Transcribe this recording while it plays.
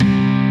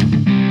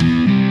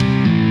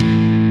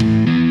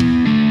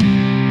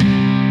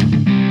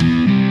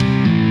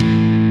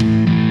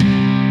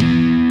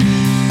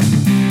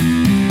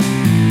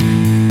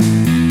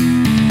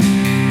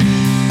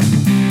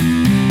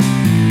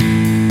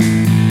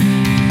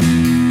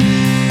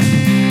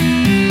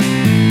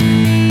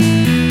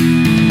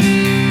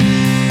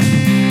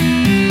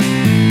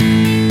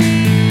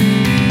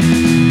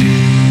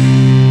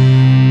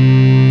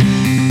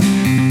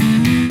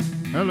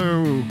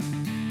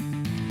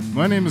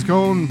is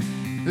Colin.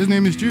 His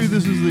name is Stu.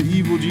 This is the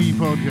Evil G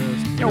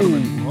podcast. Yo. I got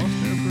lost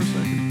there for a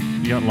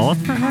second. You got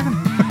lost for a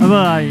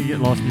second? You get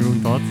lost in your own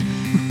thoughts.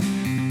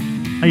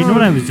 Hey, you know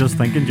what I was just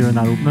thinking during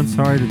that opening?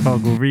 Sorry to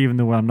talk over you, even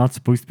though I'm not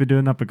supposed to be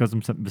doing that because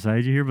I'm sitting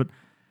beside you here, but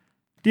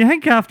do you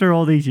think after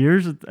all these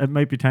years it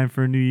might be time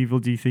for a new Evil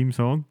G theme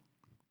song?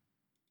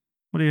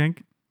 What do you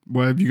think?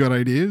 Well, have you got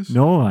ideas?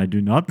 No, I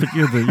do not, but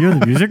you're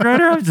the music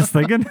writer. I was just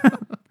thinking.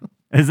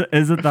 Is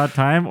it that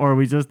time, or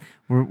are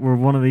we're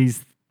one of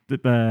these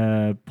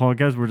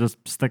podcasts, we're just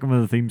sticking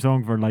with the theme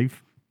song for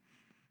life?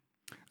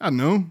 I don't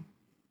know.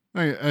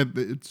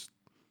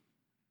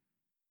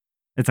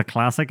 It's a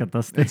classic at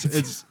this stage.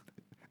 It's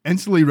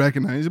instantly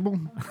recognizable.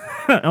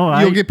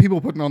 You'll get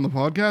people putting on the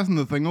podcast and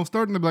the thing will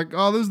start and they'll be like,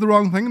 oh, this is the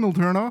wrong thing, and they'll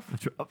turn off.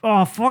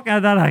 Oh, fuck,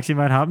 that actually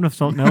might happen if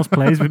something else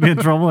plays. We'd be in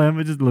trouble and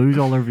we just lose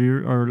all our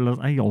viewers,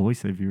 I always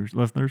say viewers,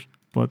 listeners.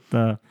 But,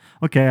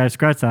 okay, I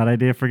scratched that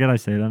idea. Forget I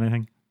said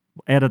anything.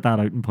 Edit that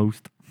out and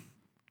post.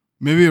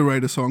 Maybe I'll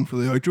write a song for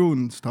the outro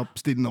and stop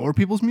stealing other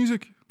people's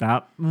music.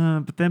 But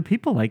then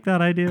people like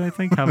that idea, I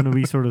think, having a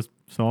wee sort of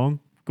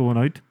song going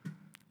out.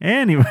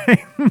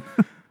 Anyway.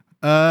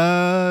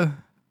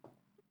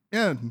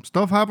 Yeah,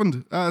 stuff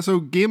happened.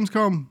 So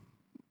Gamescom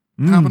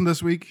happened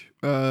this week.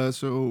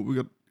 So we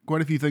got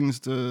quite a few things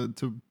to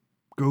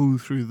go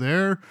through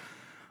there.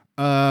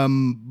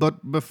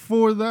 But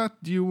before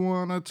that, do you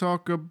want to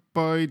talk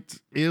about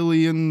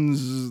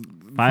Aliens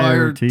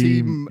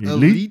Fireteam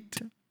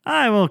Elite?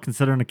 Well,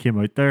 considering it came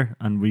out there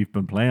and we've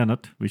been playing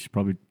it, we should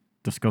probably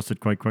discuss it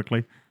quite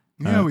quickly.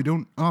 Yeah, we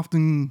don't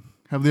often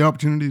have the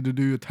opportunity to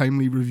do a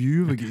timely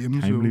review of a game.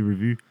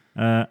 Review.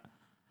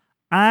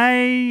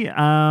 I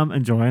am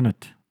enjoying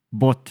it,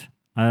 but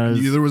I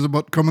knew there was a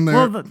but coming there.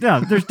 Well,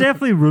 there's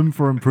definitely room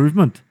for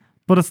improvement,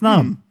 but it's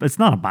not. It's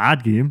not a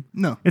bad game.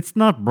 No, it's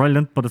not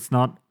brilliant, but it's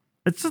not.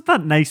 It's just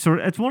that nice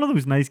sort. It's one of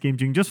those nice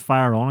games you can just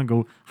fire on and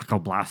go, I can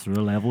blast through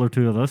a level or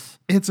two of this.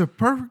 It's a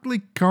perfectly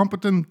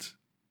competent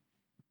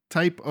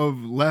type of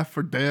Left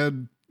 4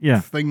 Dead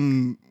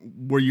thing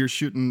where you're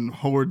shooting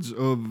hordes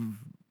of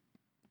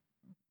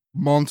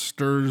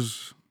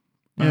monsters.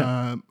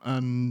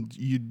 And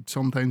you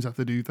sometimes have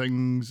to do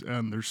things,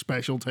 and there's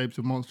special types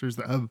of monsters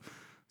that have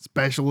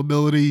special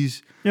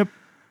abilities. Yep.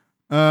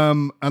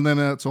 And then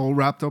it's all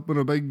wrapped up in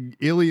a big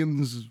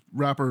Aliens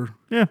wrapper.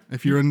 Yeah.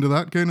 If you're into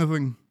that kind of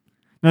thing.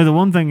 Now, the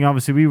one thing,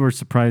 obviously, we were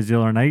surprised the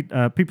other night,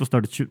 people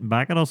started shooting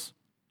back at us.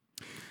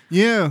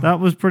 Yeah. That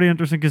was pretty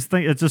interesting because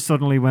it just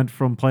suddenly went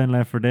from playing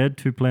Left 4 Dead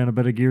to playing a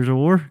bit of Gears of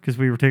War because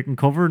we were taking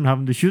cover and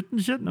having to shoot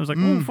and shit. And I was like,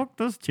 oh, fuck,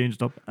 this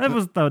changed up. It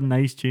was a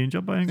nice change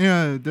up, I think.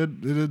 Yeah, it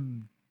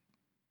did.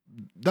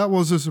 That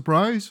was a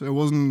surprise. I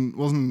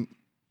wasn't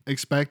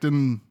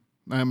expecting.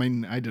 I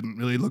mean, I didn't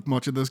really look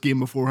much at this game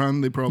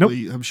beforehand. They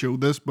probably have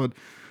showed this, but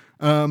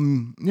I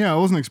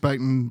wasn't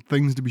expecting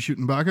things to be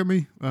shooting back at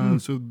me.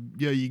 So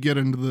yeah, you get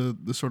into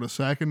the sort of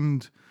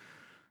second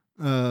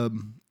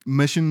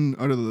mission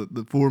out of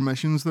the 4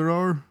 missions there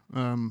are.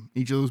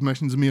 Each of those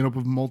missions is made up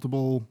of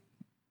multiple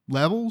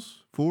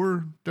levels,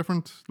 4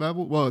 different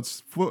levels. Well,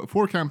 it's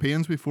 4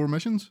 campaigns with 4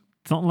 missions.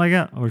 Something like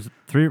that, or is it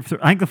 3?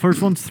 I think the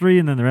first one's 3,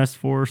 and then the rest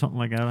 4, or something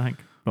like that. I think,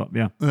 but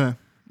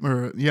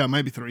yeah,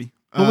 maybe 3.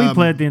 But we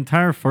played the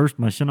entire first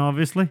mission,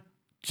 obviously,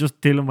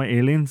 just dealing with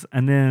aliens,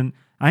 and then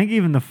I think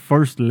even the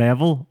first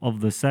level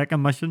of the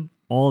second mission,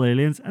 all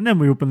aliens, and then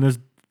we open this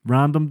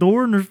random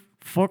door, and there's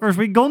fuckers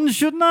with guns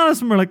shooting at us,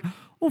 and we're like,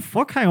 oh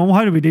fuck, hang on,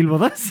 how do we deal with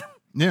this?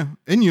 Yeah,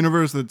 in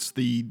universe, that's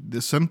the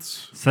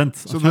synths.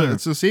 So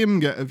it's the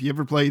same. If you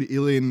ever played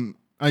Alien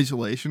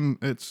Isolation,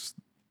 it's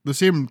the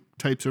same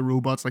types of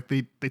robots. Like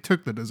they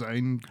took the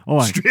design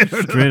straight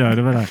out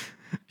of it.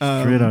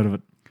 Straight out of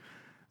it.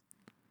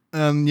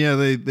 And yeah,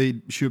 they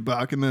shoot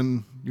back, and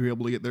then you're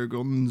able to get their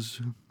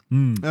guns.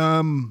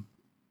 Yeah,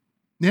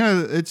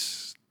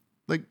 it's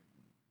like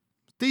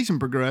decent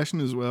progression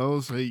as well.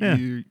 It's like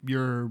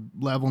you're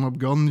leveling up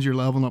guns, you're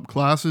leveling up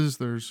classes.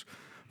 There's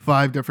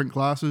 5 different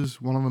classes.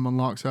 One of them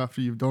unlocks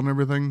after you've done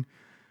everything.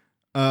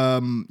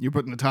 You're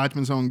putting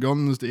attachments on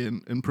guns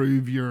to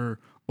improve your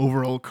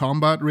overall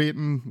combat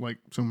rating, like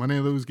so many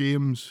of those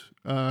games.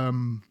 Yeah,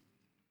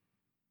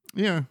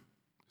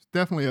 it's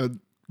definitely a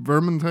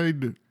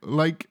Vermintide,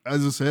 like,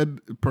 as I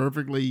said,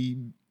 perfectly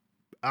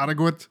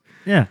adequate.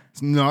 Yeah.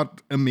 It's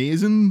not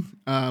amazing.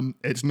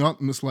 It's not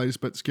in the slightest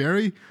bit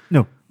scary.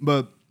 No.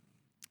 But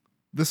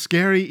the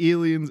scary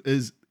aliens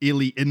is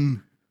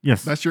Alien.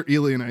 Yes. That's your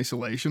Alien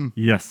Isolation.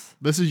 Yes.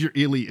 This is your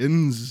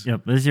Aliens.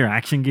 Yep. This is your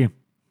action game.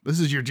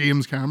 This is your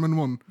James Cameron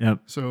one.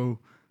 Yep. So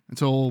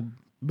it's all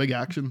big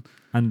action.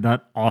 And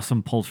that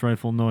awesome pulse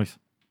rifle noise.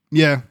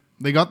 Yeah.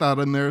 They got that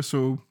in there.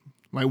 So,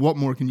 like, what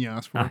more can you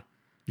ask for?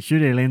 You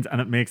shoot aliens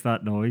and it makes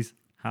that noise.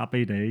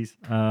 Happy days.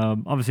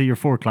 Obviously, your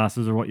 4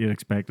 classes are what you'd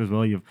expect as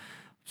well. You have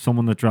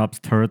someone that drops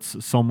turrets,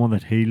 someone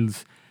that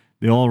heals,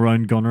 the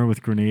all-round gunner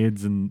with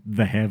grenades, and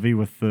the heavy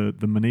with the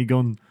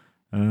minigun.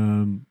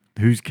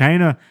 Who's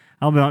kind of,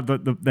 I'll be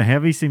honest, the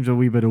heavy seems a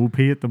wee bit OP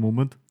at the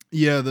moment.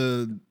 Yeah,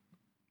 the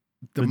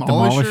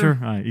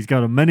Demolisher. He's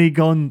got a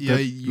minigun. Yeah,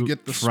 you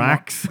get the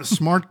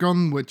smart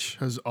gun, which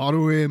has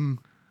auto aim.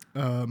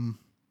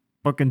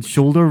 Fucking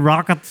shoulder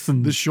rockets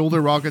and the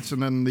shoulder rockets,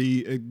 and then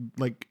the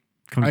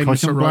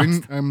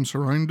concussion I'm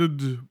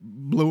surrounded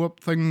blow up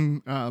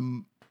thing.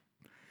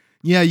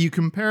 Yeah, you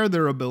compare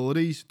their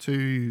abilities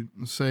to,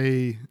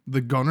 say,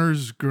 the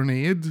gunner's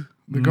grenade.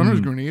 The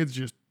gunner's grenade's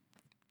just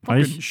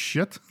fucking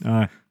shit.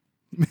 May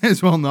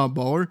as well not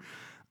bother.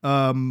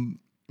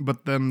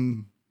 But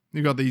then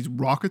you got these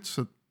rockets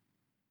that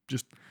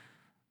just...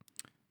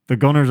 The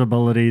gunner's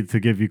ability to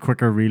give you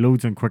quicker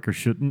reloads and quicker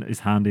shooting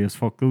is handy as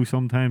fuck though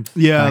sometimes.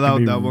 Yeah,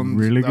 that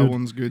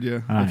one's good,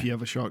 yeah. If you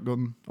have a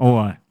shotgun.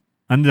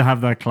 And to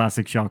have that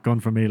classic shotgun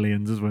from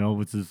Aliens as well,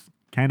 which is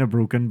kind of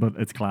broken, but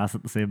it's class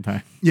at the same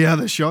time. Yeah,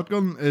 the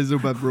shotgun is a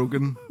bit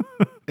broken.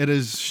 It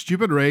is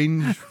stupid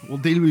range. Will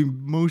deal with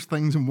most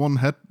things in one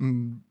hit,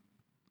 and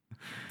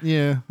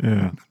yeah.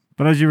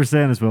 But as you were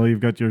saying as well,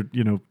 you've got your,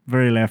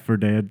 very Left 4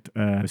 Dead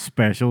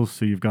specials.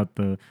 So you've got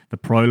the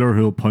prowler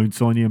who'll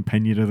pounce on you and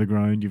pin you to the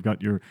ground. You've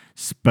got your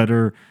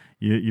spitter.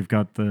 You've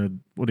got the,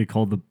 what do you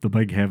call the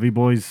big heavy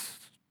boys,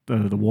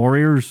 the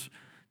warriors.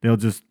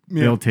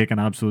 They'll take an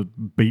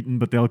absolute beating,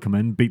 but they'll come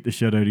in, beat the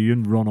shit out of you,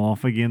 and run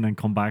off again, then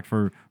come back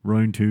for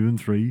round 2 and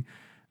 3.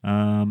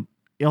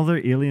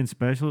 Other alien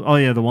specials. Oh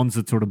yeah, the ones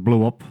that sort of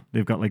blow up.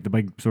 They've got like the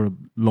big sort of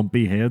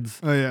lumpy heads.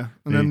 Oh yeah,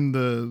 and then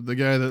the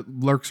guy that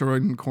lurks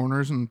around in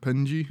corners and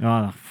pins you.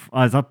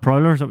 Is that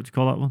Prowler? Is that what you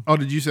call that one? Oh,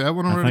 did you say that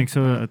one already? I think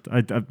so.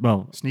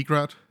 Well, Sneak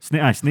Rat.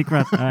 Sneak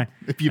Rat.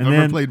 If you've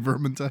ever played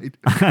Vermintide.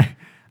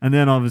 And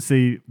then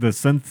obviously the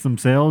synths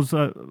themselves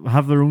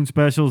have their own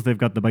specials. They've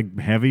got the big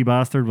heavy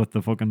bastard with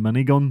the fucking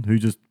minigun who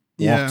just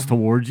walks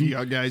towards you. You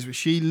got guys with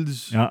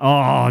shields.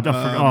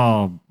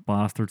 Yeah.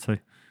 Bastards.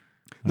 Hey.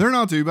 They're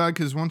not too bad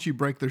because once you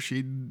break their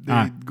shield,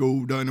 they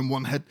go down in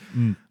one hit.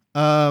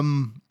 I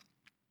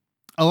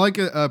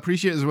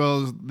appreciate as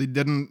well as they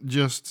didn't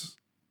just...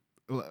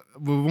 We've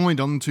only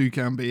done 2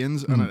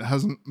 campaigns and it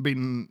hasn't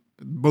been...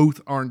 Both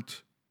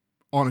aren't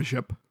on a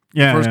ship.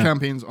 Yeah, the first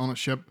campaign's on a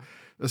ship.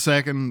 The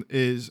second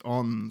is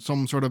on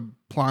some sort of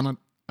planet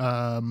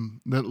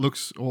that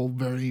looks all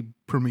very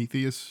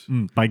Prometheus.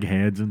 Big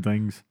heads and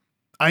things.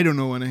 I don't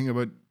know anything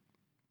about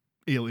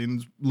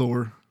aliens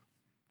lore.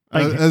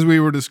 As we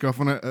were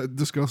discussing,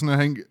 I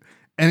think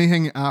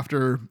anything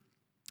after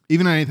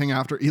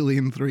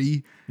Alien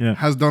 3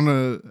 has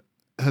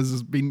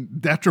been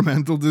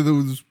detrimental to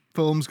those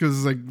films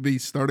because they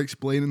start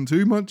explaining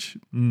too much,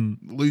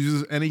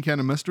 loses any kind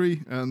of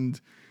mystery,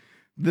 and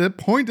the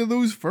point of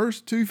those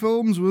first 2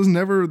 films was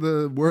never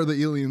where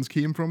the aliens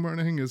came from or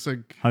anything. It's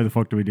like, how the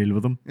fuck do we deal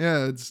with them?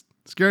 Yeah, it's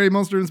scary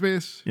monster in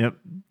space. Yep,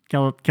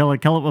 kill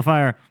it with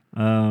fire.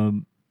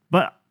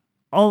 But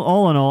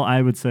all in all,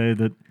 I would say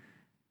that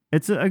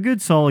it's a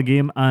good solid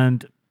game,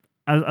 and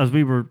as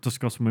we were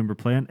discussing when we were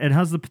playing, it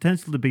has the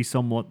potential to be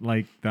somewhat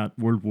like that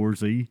World War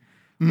Z,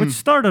 which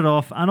started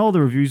off, and all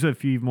the reviews,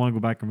 if you even want to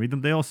go back and read them,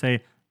 they all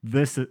say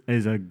this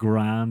is a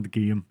grand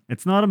game.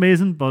 It's not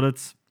amazing, but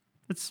it's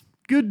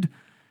good.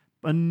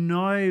 And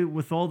now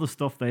with all the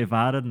stuff they've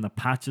added and the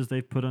patches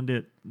they've put into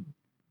it,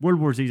 World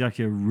War Z is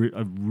actually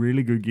a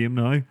really good game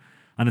now.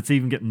 And it's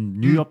even getting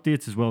new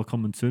updates as well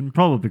coming soon,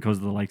 probably because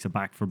of the likes of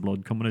Back 4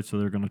 Blood coming out, so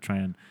they're going to try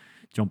and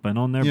jump in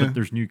on there. But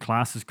there's new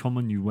classes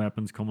coming, new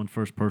weapons coming,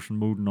 first-person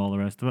mode and all the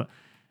rest of it.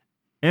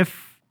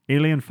 If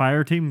Alien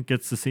Fireteam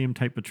gets the same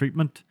type of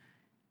treatment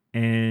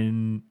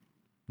in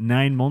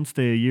 9 months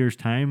to a year's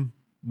time,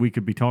 we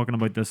could be talking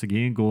about this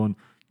again going,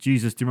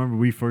 Jesus, do you remember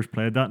we first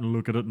played that? And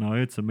look at it now,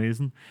 it's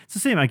amazing. It's the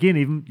same, again,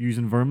 even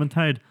using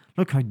Vermintide.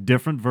 Look how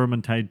different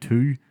Vermintide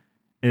 2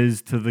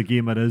 is to the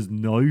game it is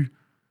now.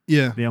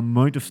 Yeah. The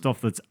amount of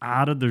stuff that's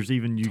added, there's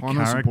even new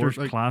characters,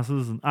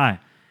 classes, and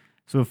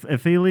So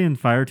if Alien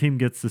Fireteam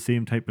gets the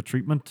same type of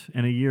treatment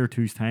in a year or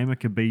 2's time, it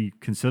could be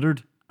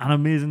considered an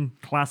amazing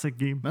classic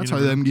game. That's how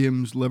them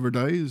games live or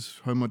die,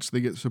 is how much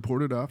they get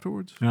supported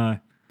afterwards.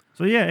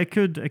 So yeah, it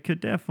could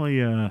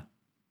definitely...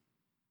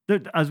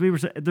 as we were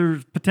saying,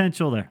 there's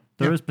potential there.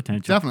 There is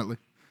potential. Definitely.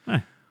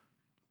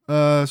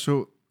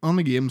 So on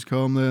the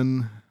Gamescom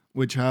then,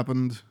 which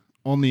happened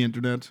on the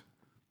internet,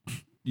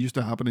 used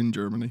to happen in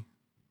Germany.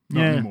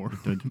 Not anymore.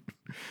 It did.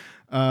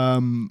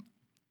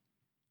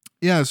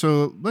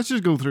 So let's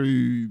just go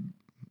through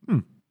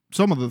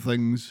some of the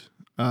things.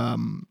 So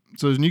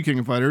there's new King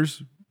of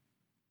Fighters.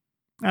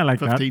 I like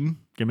 15. That.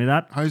 Give me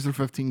that. How's there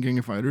 15 King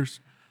of Fighters?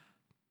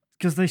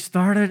 Because they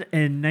started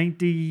in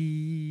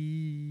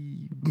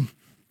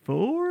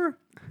 94?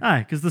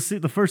 Because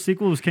the first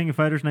sequel was King of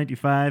Fighters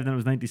 95, then it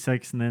was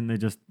 96, and then they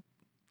just,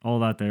 all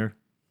that there.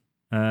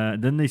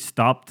 Then they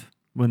stopped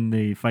when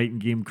the fighting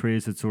game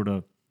craze had sort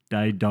of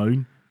died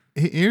down.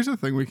 Here's the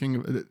thing with King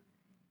of...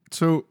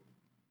 So,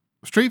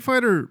 Street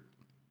Fighter,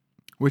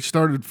 which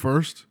started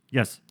first...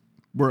 Yes.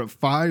 We're at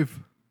 5.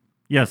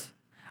 Yes.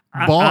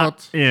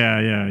 But...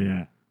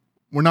 Yeah.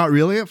 We're not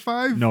really at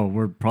 5? No,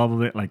 we're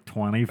probably at like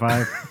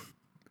 25.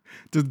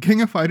 Did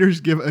King of Fighters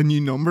give a new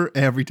number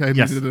every time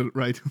they did it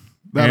right?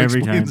 That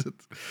every time. It.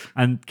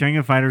 And King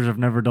of Fighters have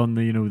never done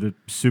the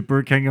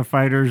Super King of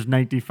Fighters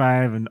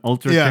 95 and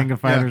Ultra King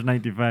of Fighters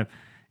 95.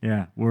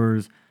 Yeah.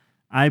 Whereas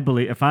I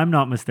believe, if I'm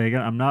not mistaken,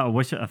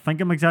 I think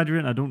I'm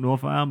exaggerating. I don't know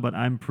if I am, but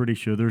I'm pretty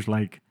sure there's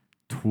like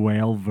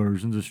 12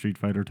 versions of Street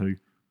Fighter 2.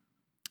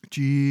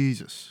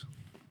 Jesus.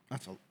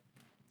 It's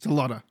a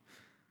lot of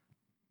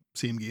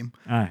same game.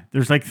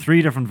 There's like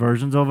 3 different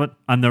versions of it,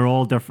 and they're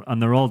all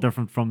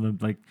different from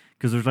the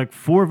because there's like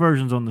 4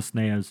 versions on the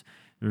SNES.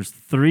 There's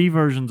 3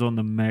 versions on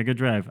the Mega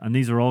Drive, and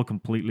these are all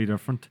completely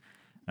different.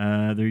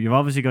 You've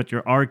obviously got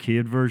your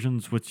arcade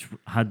versions, which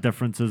had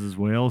differences as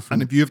well. So.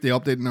 And if you have to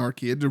update an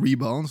arcade to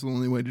rebalance, the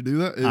only way to do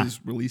that is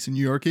release a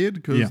new arcade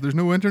because there's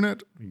no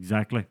internet.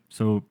 Exactly.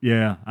 So,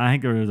 yeah, I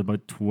think there is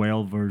about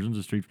 12 versions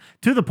of Street Fighter,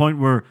 to the point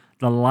where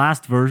the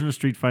last version of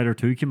Street Fighter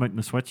 2 came out on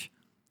the Switch.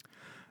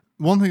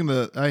 One thing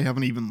that I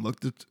haven't even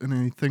looked at in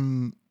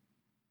anything,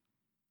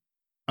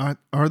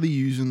 are they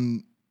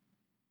using...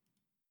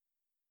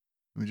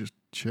 Let me just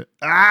check.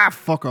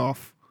 Fuck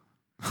off.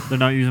 They're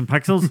not using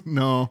pixels?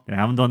 No. They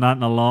haven't done that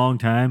in a long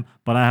time,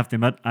 but I have to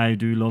admit, I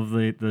do love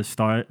the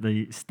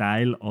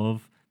style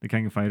of the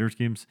King of Fighters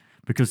games.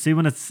 Because see,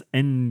 when it's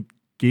in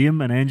game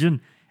and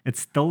engine, it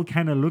still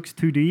kind of looks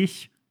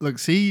 2D-ish. Look,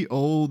 see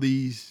all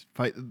these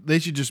they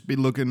should just be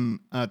looking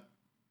at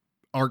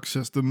Arc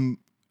System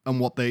and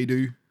what they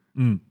do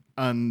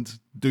and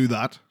do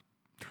that.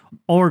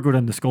 Or go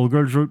down the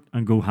Skullgirls route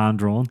and go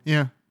hand-drawn.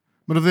 Yeah.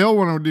 But if they all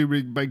want to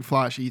do big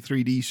flashy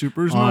 3D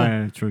supers,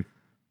 yeah, true.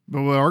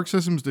 But what Arc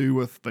Systems do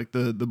with like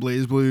the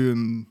Blaze Blue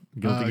and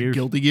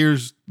Guilty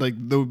Gears, like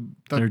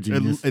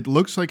it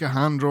looks like a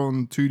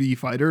hand-drawn 2D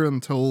fighter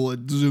until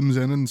it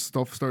zooms in and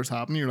stuff starts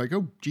happening. You're like,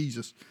 oh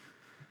Jesus.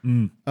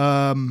 So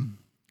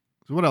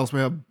what else we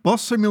have?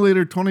 Bus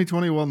Simulator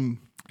 2021.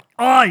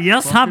 Oh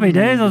yes, happy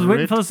days! I was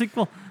waiting for the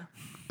sequel.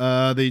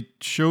 They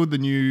showed the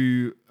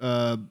new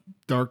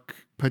Dark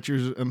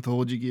Pictures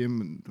anthology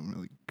game, and don't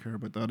really care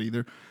about that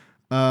either.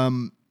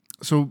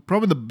 So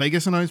probably the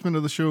biggest announcement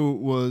of the show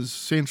was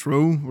Saints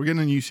Row. We're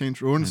getting a new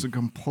Saints Row, and it's a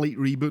complete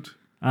reboot.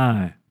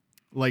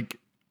 Like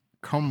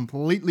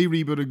completely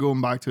rebooted, going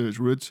back to its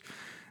roots.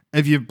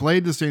 If you've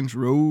played the Saints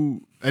Row,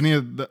 any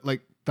of that,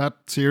 like that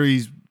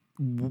series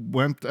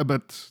went a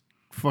bit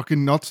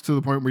fucking nuts to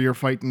the point where you're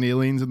fighting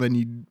aliens and then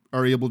you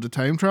are able to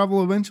time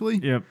travel eventually.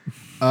 Yep.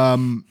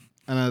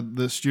 And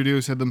the studio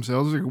said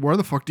themselves, like, where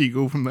the fuck do you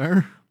go from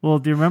there? Well,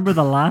 do you remember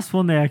the last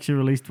one they actually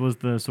released was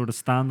the sort of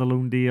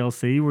standalone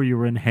DLC where you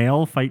were in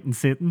hell fighting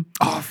Satan?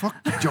 Oh, fuck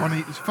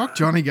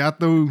Johnny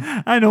Gatto.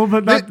 I know,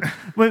 but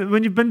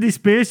when you've been to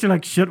space, you're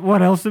like, shit,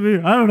 what else to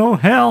do? I don't know,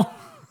 hell.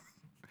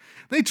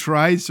 They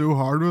tried so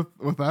hard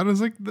with that. It's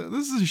like,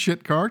 this is a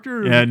shit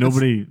character. Yeah,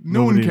 nobody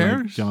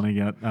cares. Like Johnny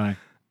Gatto.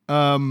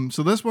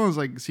 So this one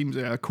is seems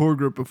like a core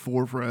group of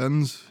 4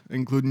 friends,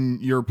 including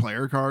your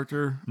player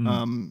character,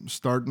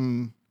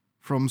 starting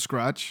from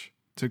scratch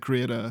to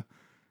create a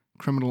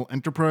criminal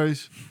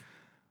enterprise.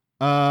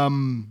 There's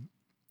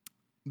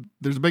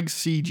a big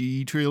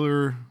CG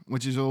trailer,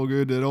 which is all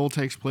good. It all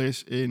takes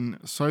place in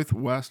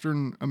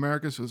southwestern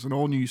America, so it's an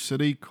all new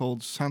city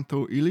called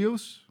Santo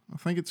Ilios, I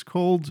think it's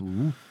called.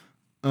 Ooh.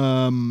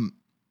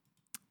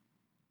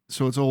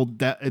 So it's all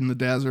in the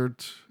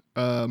desert.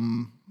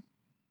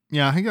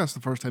 Yeah, I think that's the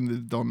first time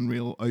they've done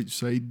real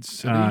outside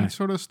city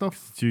sort of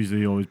stuff. It's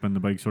usually always been the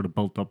big sort of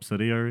built up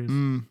city areas.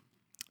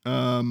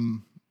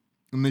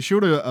 And they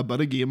showed a bit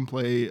of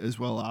gameplay as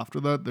well after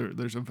that.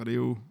 There's a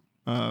video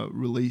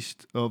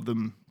released of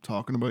them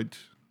talking about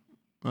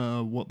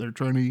what they're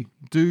trying to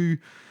do.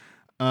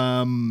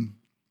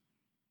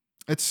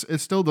 It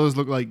still does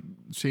look like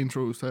Saints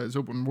Row style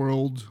open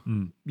world.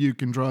 You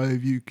can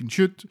drive, you can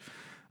shoot.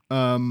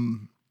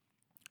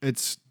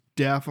 It's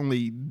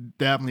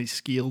definitely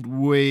scaled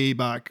way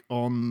back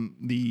on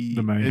the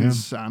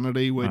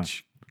insanity,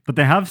 which... But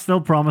they have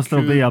still promised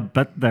there'll be a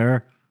bit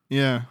there.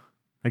 Yeah.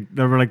 Like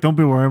they were like, don't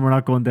be worried, we're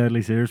not going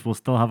deadly serious. We'll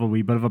still have a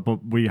wee bit of it,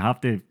 but we have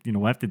to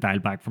dial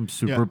back from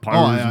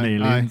superpowers and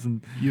aliens.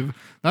 And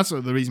that's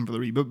the reason for the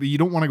reboot. But you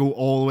don't want to go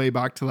all the way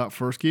back to that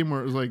first game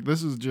where it was like,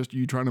 this is just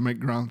you trying to make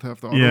Grand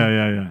Theft Auto.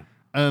 Yeah.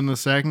 And the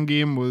second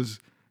game was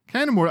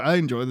kind of more... I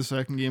enjoyed the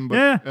second game,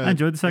 but I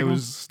enjoyed the second one. It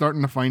was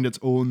starting to find its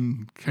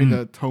own kind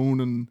of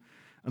tone, and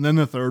then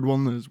the third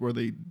one is where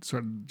they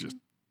sort of just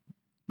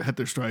hit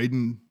their stride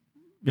and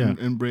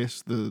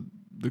embrace the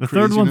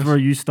third one's where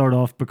you start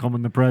off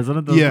becoming the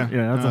president. Yeah,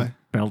 that's a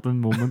belting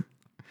moment.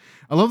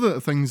 I love the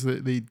things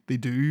that they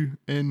do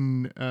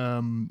in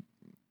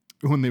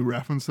when they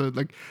reference it.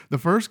 Like the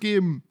first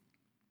game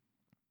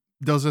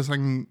does this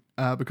thing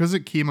because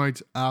it came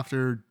out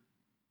after.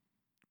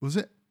 Was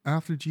it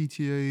after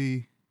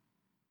GTA?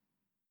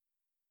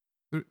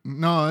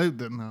 No, it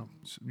didn't have.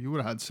 You would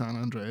have had San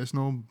Andreas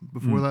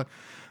before that.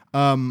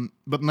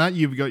 But in that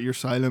you've got your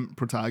silent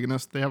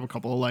protagonist. They have a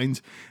couple of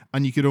lines,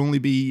 and you could only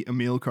be a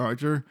male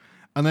character.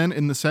 And then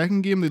in the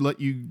second game, they let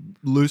you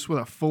loose with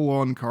a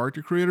full-on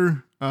character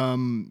creator.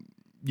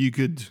 You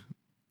could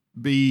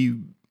be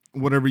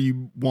whatever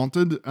you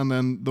wanted, and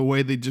then the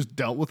way they just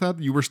dealt with that,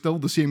 you were still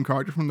the same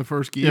character from the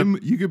first game.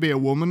 Yep. You could be a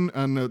woman,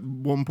 and at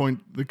one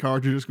point the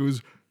character just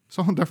goes,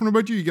 "Something different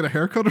about you. You get a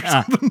haircut or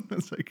something."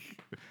 It's like,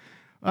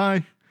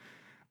 aye.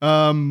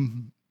 But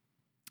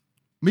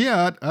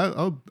yeah,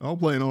 I'll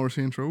play another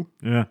Saints Row.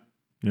 Yeah.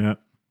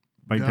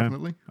 Big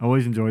Definitely. Time. I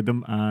always enjoyed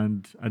them,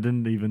 and I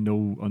didn't even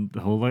know on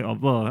the whole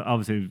well,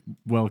 obviously it was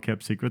well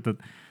kept secret that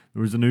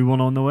there was a new one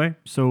on the way.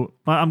 So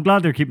I'm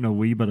glad they're keeping a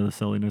wee bit of the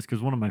silliness,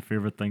 because one of my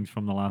favorite things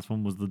from the last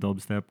one was the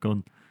dubstep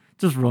gun,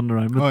 just running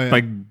around with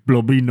big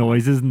blubby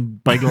noises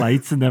and big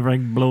lights and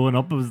everything blowing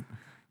up. It was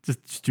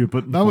just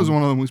stupid. That was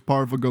one of the most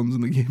powerful guns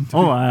in the game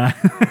too.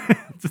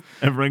 Just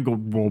everything go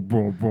blah,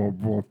 blah, blah,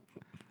 blah.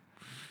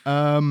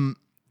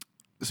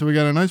 So we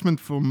got an announcement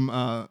from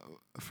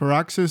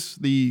Firaxis,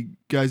 the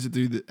guys that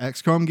do the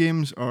XCOM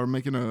games, are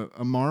making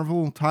a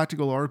Marvel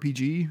tactical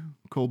RPG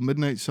called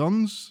Midnight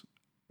Suns.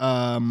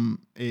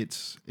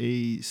 It's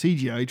a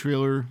CGI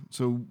trailer,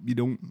 so you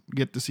don't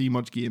get to see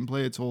much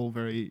gameplay. It's all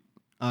very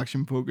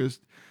action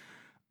focused.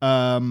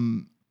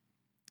 And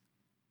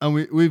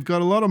we've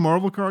got a lot of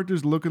Marvel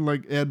characters looking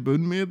like Ed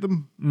Boon made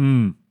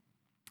them.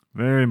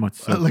 Very much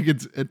so. Like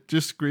it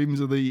just screams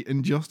of the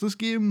Injustice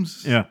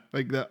games. Yeah.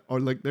 Like that, or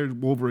like there's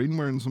Wolverine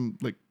wearing some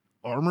like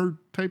armor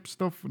type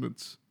stuff, and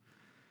it's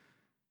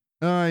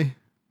I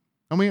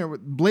mean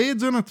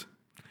Blade's in it.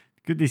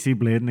 Good to see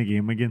Blade in the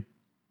game again.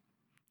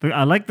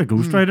 I like the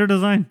Ghost Rider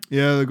design.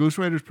 Yeah, the Ghost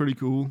Rider's pretty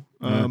cool.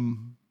 Yeah.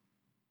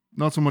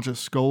 Not so much a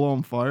skull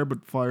on fire,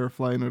 but fire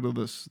flying out of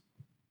this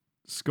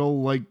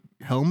skull like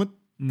helmet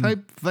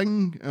type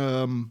thing.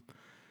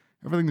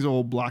 Everything's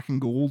all black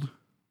and gold.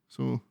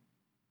 So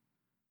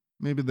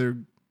maybe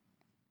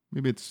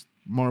it's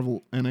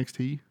Marvel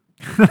NXT.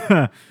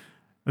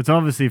 It's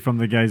obviously from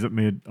the guys that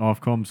made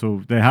Ofcom,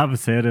 so they have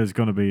said it's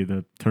going to be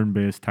the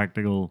turn-based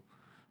tactical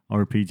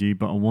RPG,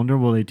 but I wonder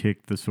will they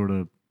take the sort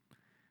of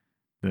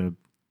the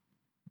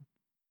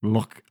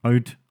look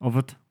out of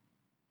it?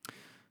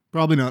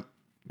 Probably not,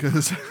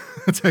 because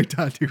that's how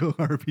tactical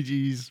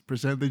RPGs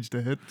percentage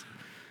to hit.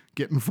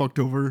 Getting fucked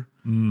over.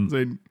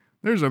 Saying,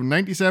 there's a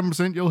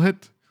 97% you'll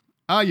hit.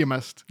 You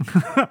missed.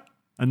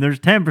 And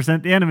there's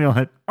 10% the enemy will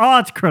hit. Oh,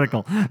 it's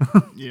critical.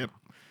 Yep.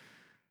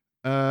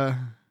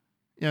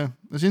 Yeah,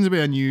 there seems to be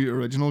a new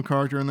original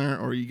character in there,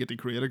 or you get to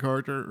create a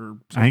character or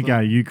something.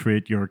 I think you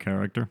create your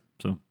character,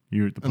 so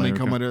you're the player. And they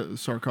come out of a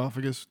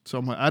sarcophagus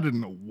somewhere. I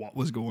didn't know what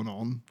was going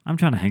on. I'm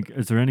trying to think,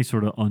 is there any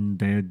sort of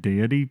undead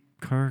deity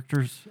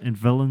characters and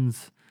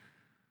villains?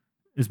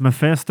 Is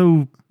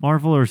Mephisto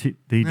Marvel or is he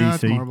DC? Yeah,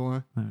 it's Marvel.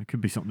 It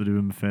could be something to do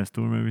with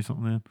Mephisto or maybe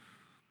something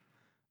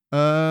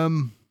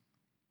then.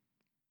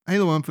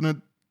 Halo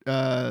Infinite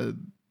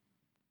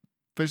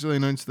officially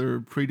announced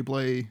their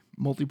free-to-play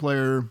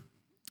multiplayer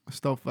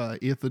stuff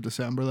 8th of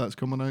December. That's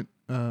coming out.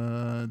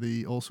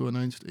 They also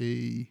announced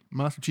a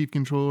Master Chief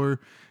controller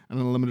and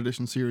a limited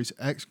edition Series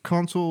X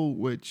console,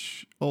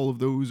 which all of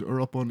those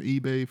are up on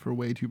eBay for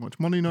way too much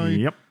money now.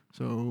 Yep.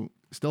 So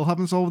still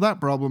haven't solved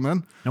that problem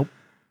then. Nope.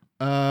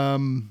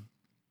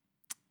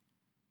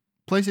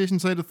 PlayStation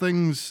side of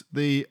things,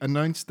 they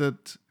announced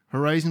that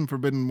Horizon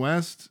Forbidden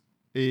West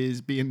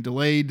is being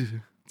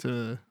delayed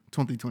to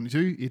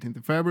 2022, 18th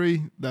of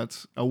February.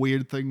 That's a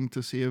weird thing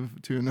to to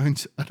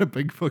announce at a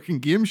big fucking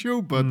game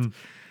show, but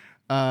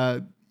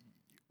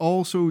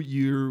also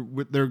they're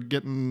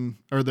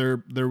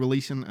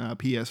releasing a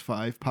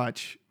PS5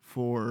 patch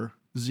for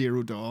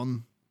Zero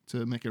Dawn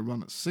to make it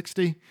run at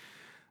 60,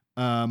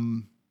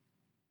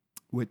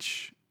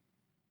 which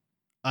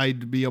I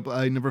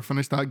never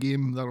finished that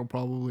game. That'll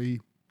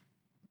probably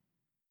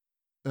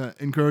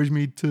encourage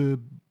me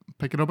to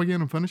pick it up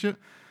again and finish it.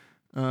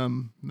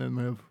 Then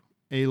we have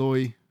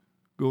Aloy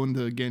going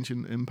to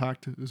Genshin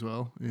Impact as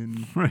well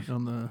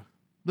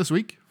this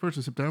week, 1st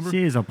of September.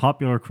 She is a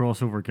popular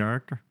crossover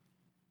character.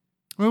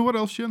 Well, what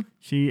else, Shane?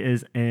 She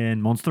is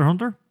in Monster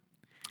Hunter.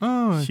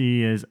 Oh,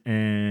 she is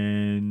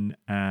in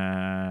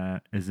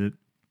is it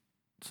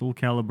Soul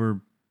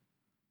Calibur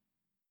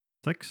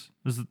 6?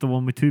 Is it the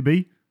one with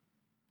 2B?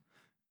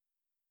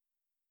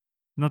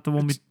 Not the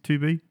one with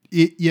 2B?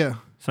 Yeah.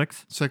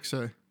 6? 6,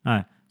 sorry.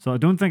 Aye. So I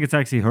don't think it's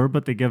actually her,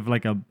 but they give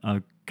like a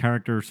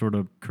character sort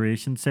of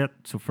creation set,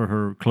 so for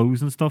her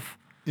clothes and stuff.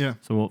 Yeah.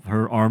 So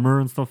her armor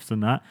and stuff's in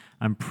that.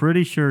 I'm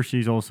pretty sure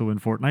she's also in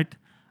Fortnite,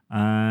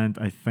 and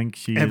I think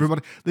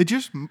they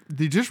just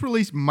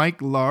released Mike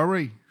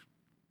Lowry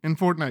in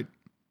Fortnite.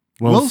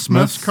 Will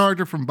Smith's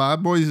character from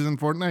Bad Boys is in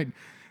Fortnite.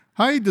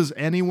 How does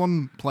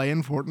anyone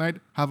playing Fortnite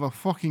have a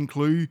fucking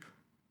clue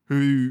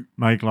who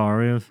Mike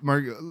Lowry is?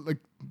 Like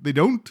they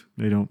don't.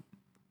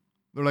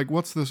 They're like,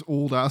 what's this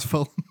old ass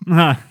film?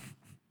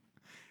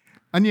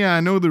 And yeah,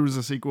 I know there was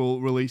a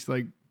sequel released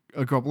like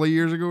a couple of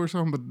years ago or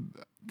something, but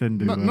didn't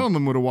do none of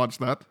them would have watched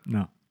that.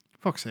 No.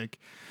 Fuck's sake.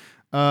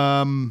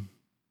 What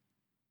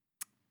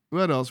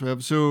else we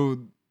have? So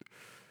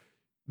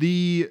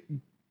the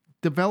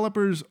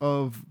developers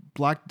of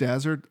Black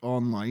Desert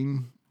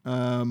Online,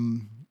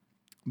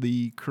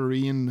 the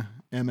Korean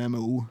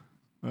MMO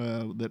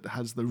that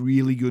has the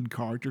really good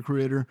character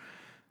creator,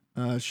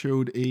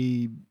 showed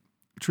a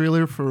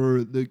trailer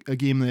for a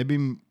game they've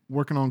been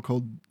working on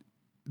called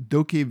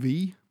Doke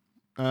V.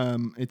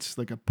 It's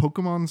like a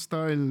Pokemon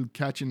style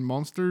catching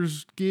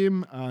monsters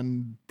game,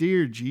 and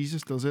dear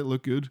Jesus, does it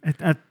look good.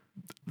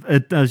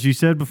 It as you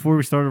said before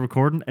we started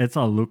recording, it's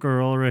a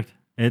looker, all right.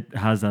 It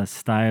has a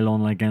style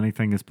unlike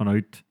anything that's been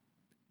out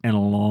in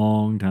a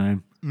long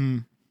time.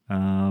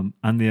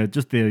 And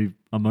the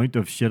amount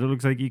of shit it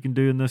looks like you can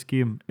do in this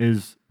game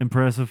is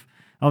impressive.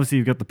 Obviously,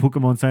 you've got the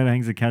Pokemon side of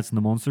things, the catching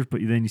the monsters,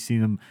 but then you see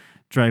them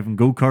driving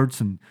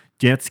go-karts and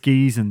jet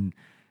skis and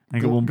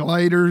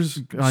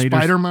gliders,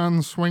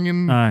 Spider-Man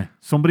swinging.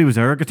 Somebody was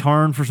air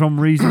guitaring for some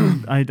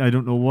reason. I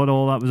don't know what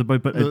all that was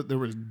about, but there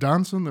was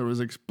dancing, there was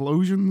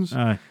explosions.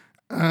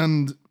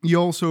 And you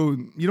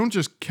don't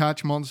just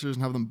catch monsters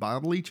and have them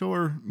battle each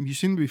other. You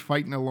seem to be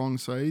fighting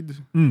alongside.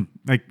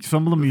 Like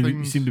some of them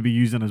you seem to be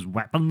using as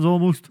weapons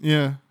almost.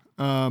 Yeah.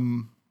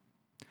 And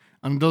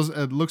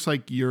it looks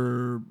like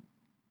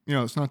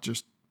it's not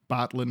just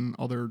battling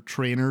other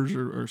trainers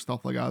or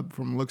stuff like that.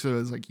 From the looks of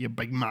it, it's like you have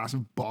big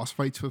massive boss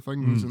fights for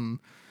things. And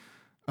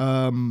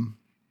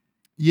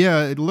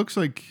it looks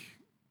like,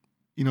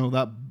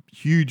 that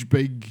huge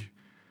big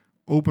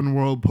open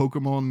world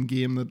Pokemon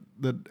game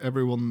that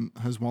everyone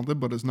has wanted,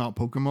 but it's not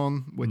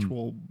Pokemon, which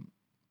will,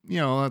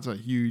 that's a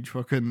huge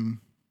fucking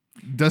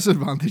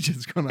disadvantage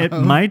it's going to have.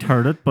 It might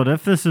hurt it, but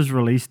if this is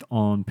released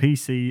on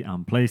PC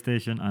and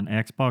PlayStation and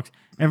Xbox,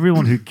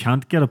 everyone who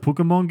can't get a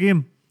Pokemon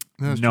game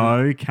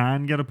now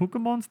can get a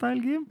Pokemon style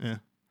game. Yeah.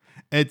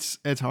 It's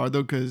hard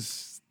though,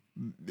 because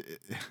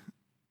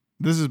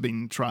this has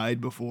been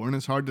tried before, and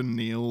it's hard to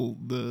nail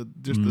the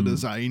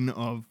design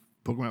of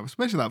Pokemon,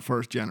 especially that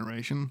first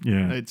generation.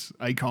 Yeah, it's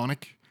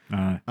iconic.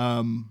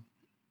 And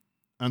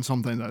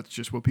sometimes that's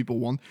just what people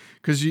want,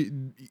 because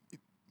you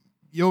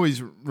always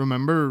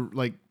remember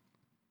like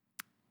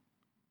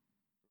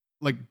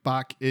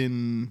back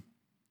in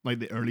like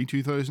the early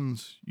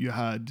 2000s, you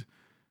had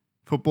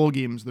football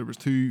games. There was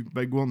two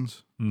big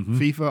ones: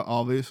 FIFA,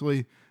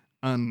 obviously,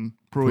 and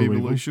Pro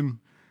Evolution.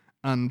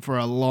 And for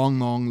a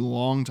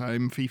long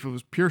time, FIFA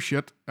was pure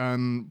shit,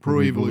 and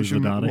Pro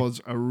Evolution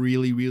was a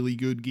really, really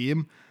good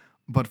game.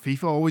 But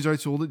FIFA always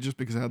outsold it just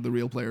because it had the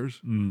real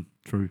players.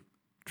 True.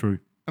 And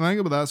I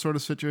think about that sort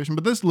of situation.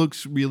 But this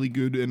looks really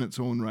good in its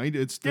own right.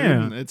 It's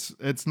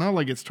not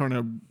like it's trying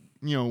to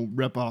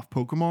rip off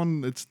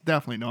Pokemon. It's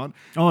definitely not.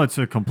 Oh, it's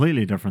a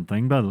completely different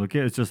thing. But look,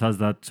 it just has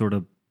that sort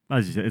of,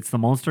 as you say, it's the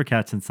monster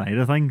catching side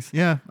of things.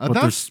 Yeah,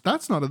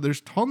 that's not it.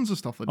 There's tons of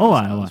stuff like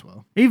that as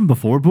well. Even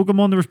before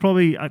Pokemon, there was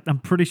probably, I'm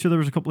pretty sure there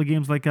was a couple of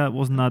games like that.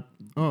 Wasn't that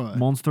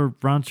Monster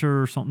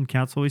Rancher or something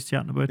Cat's always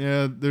chatting about?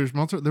 Yeah, there's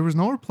Monster. There was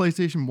another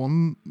PlayStation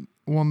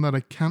 1 that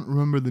I can't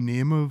remember the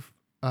name of.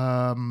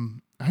 I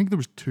think there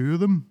was two of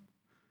them.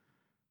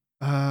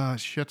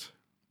 Shit.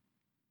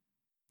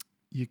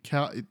 I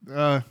can't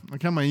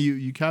remember.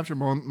 You capture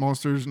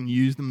monsters and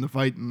use them to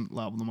fight and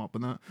level them up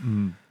and that.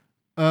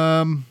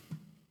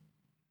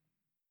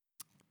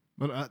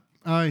 But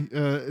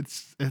it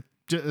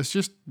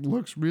just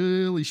looks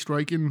really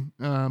striking.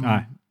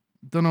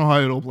 Don't know how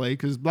it'll play,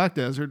 because Black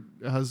Desert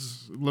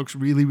looks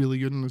really, really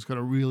good, and it's got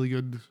a really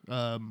good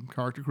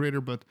character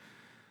creator. But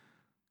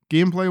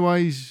gameplay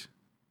wise,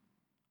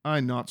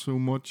 not so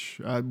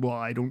much. I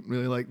don't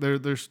really like.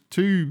 There's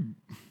too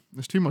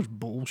much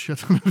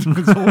bullshit on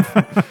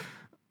it.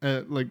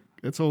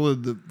 It's all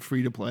the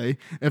free to play.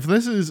 If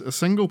this is a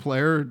single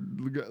player,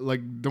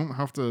 don't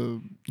have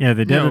to. Yeah,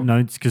 they did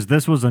announce, because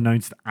this was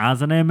announced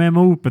as an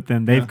MMO, but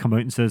then they've come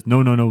out and says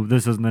no,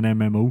 this isn't an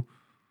MMO.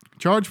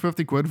 Charge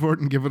 50 quid for it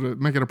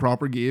and make it a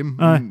proper game.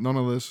 None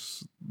of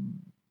this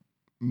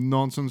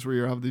nonsense where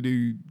you have to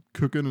do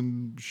cooking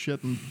and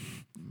shit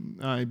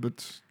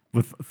but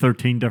with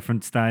 13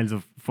 different styles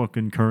of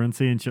fucking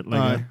currency and shit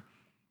like that.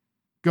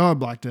 God,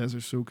 Black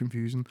Desert's so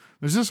confusing.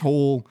 There's this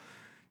whole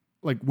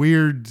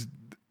weird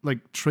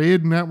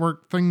trade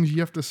network things you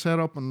have to set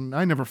up, and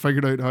I never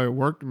figured out how it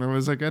worked. And I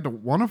was like, I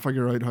don't want to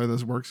figure out how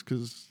this works,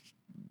 because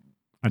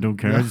I don't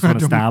care. I just want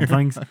to stab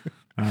things.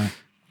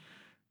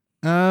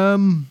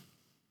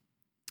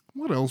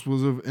 What else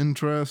was of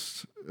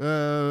interest?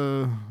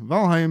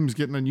 Valheim's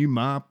getting a new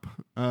map.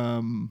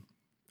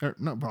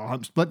 Not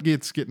Valheim.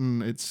 Splitgate's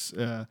getting its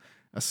a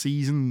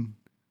season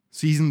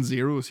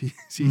 0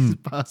 season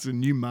pass, a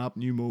new map,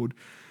 new mode.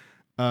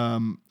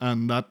 And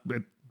that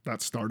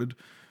started.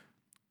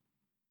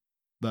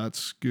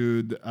 That's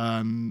good.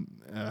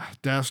 And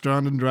Death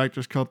Stranding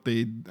Director's Cut,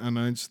 they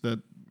announced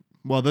that.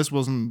 Well, this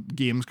wasn't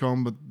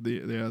Gamescom, but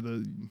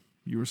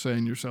you were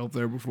saying yourself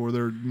there before,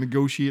 they're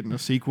negotiating a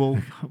sequel.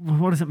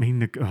 What does it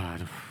mean? I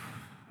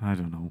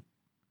don't know.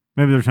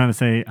 Maybe they're trying to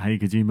say, hey,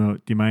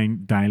 Kojima, do you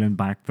mind dialing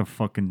back the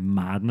fucking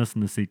madness in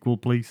the sequel,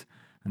 please?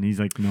 And he's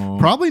like, no.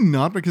 Probably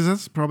not, because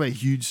that's probably a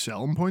huge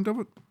selling point of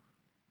it.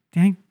 Do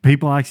you think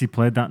people actually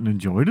played that and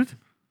enjoyed it?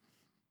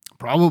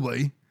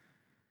 Probably.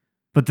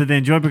 But did they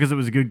enjoy it because it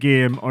was a good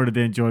game, or did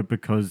they enjoy it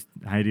because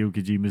Hideo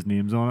Kojima's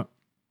name's on it?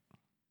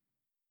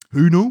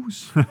 Who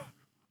knows?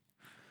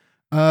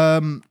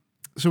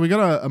 So we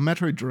got a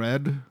Metroid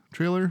Dread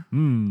trailer,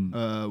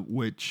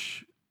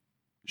 which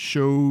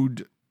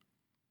showed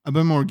a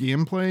bit more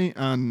gameplay,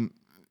 and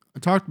I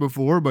talked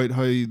before about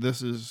how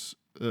this is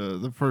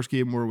the first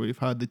game where we've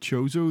had the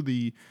Chozo,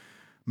 the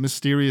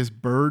mysterious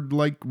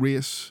bird-like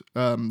race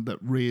that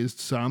raised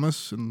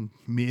Samus and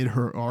made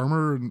her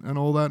armor and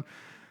all that,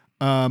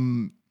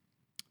 and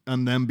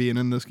them being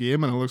in this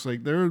game, and it looks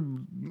like they're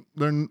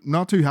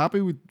not too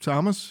happy with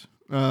Samus,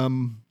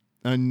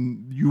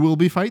 and you will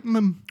be fighting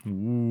them.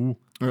 Ooh.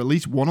 Or at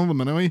least one of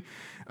them anyway.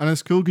 And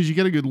it's cool because you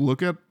get a good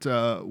look at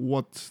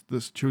what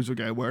this Chozo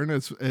guy wearing.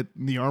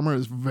 The armor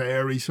is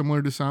very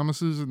similar to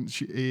Samus's, and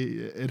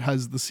it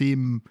has the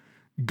same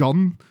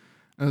gun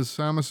as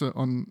Samus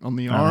on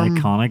the arm.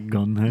 Iconic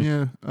gun, hey?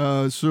 Yeah.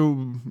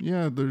 So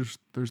yeah, there's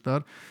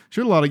that.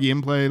 Showed a lot of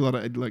gameplay, a lot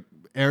of like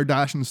air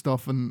dashing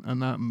stuff and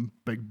that, and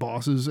big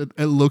bosses. It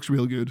looks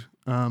real good.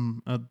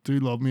 I do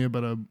love me a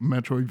bit of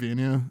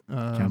Metroidvania.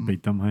 Can't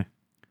beat them, hey?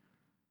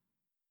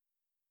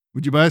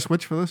 Would you buy a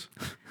Switch for this?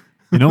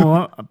 You know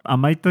what? I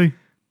might do.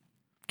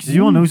 Because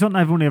you want to know something?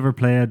 I've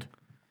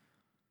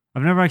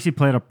never actually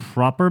played a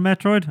proper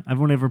Metroid. I've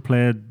only ever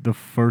played the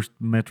first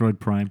Metroid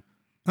Prime.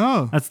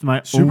 Oh. That's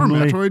my Super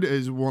only... Metroid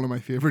is one of my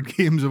favorite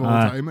games of all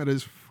time. It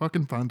is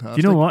fucking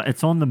fantastic. Do you know what?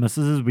 It's on the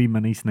missus's wee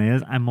mini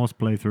SNES. I must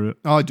play through it.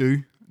 Oh, I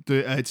do.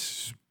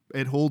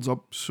 It holds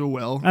up so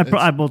well. It's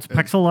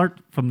pixel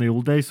art from the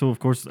old days, so of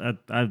course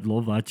I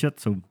love that shit.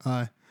 So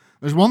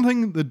there's one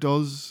thing that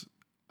does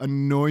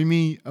annoy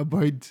me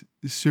about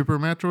Super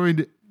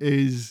Metroid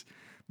is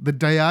the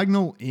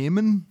diagonal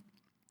aiming.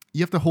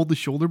 You have to hold the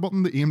shoulder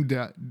button to aim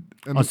down.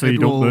 So you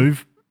don't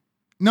move?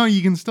 No,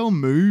 you can still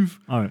move.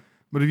 All right.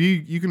 But if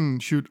you can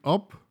shoot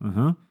up,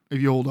 if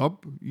you hold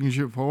up, you can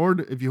shoot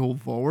forward if you hold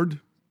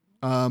forward.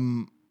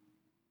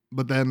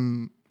 But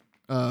then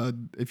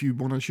if you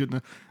want to shoot,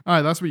 all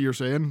right, that's what you're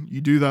saying.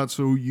 You do that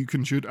so you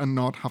can shoot and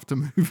not have to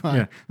move.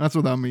 Yeah. That's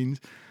what that means.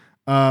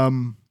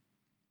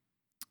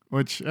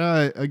 Which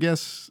I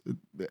guess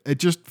it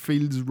just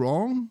feels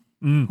wrong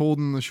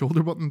holding the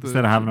shoulder button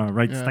instead of having a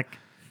right stick.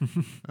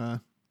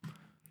 I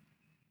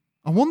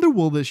wonder,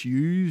 will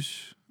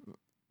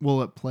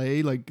it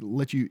play like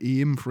let you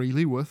aim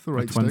freely with the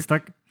right twin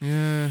stick?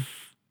 Yeah.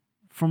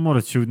 From what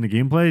it showed in the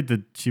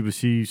gameplay, was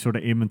she sort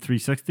of aiming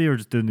 360 or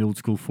just doing the old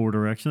school 4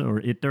 direction or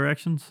 8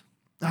 directions?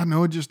 I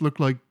know, it just looked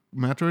like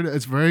Metroid.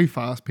 It's very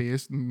fast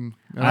paced, and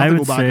I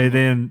would say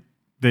then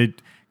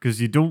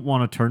because you don't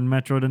want to turn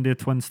Metroid into a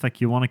twin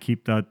stick, you want to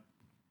keep that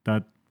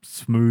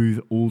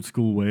smooth old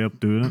school way of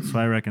doing it. So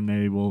I reckon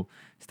they will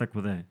stick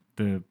with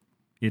the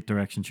 8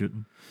 direction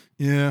shooting.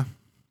 Yeah,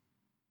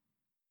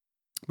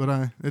 but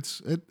I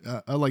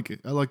like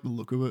it. I like the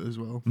look of it as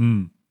well,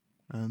 and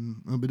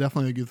it'll be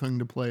definitely a good thing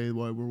to play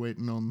while we're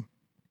waiting on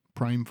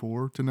Prime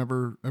 4 to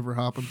never ever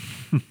happen.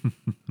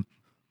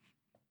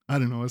 I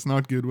don't know. It's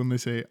not good when they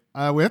say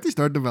we have to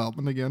start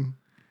development again.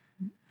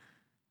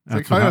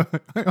 It's like, how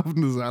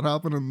often does that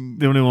happen?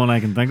 The only one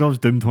I can think of is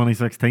Doom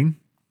 2016.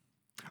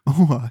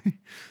 Oh, why?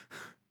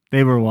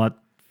 They were what?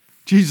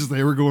 Jesus,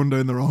 they were going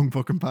down the wrong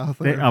fucking path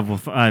there.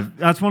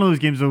 That's one of those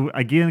games, though,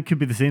 again, it could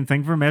be the same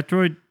thing for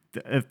Metroid.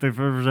 If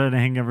there's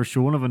anything ever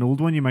shown of an old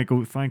one, you might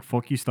go, thank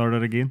fuck you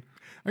started again.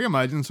 I can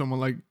imagine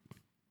someone like,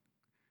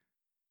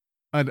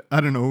 I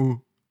don't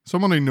know,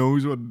 someone who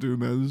knows what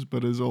Doom is,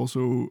 but is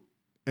also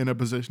in a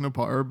position of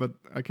power, but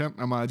I can't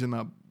imagine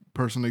that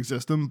person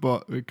existing,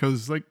 but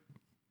because, like,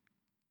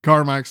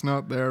 Carmack's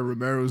not there,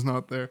 Romero's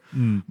not there,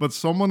 but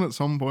someone at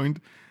some point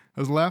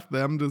has left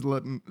them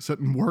to sit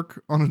and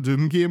work on a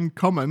Doom game,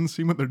 come in,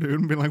 see what they're doing,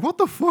 and be like, what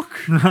the fuck?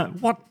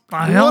 What the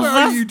hell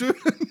are you doing?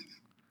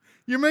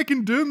 You're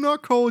making Doom,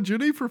 not Call of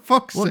Duty, for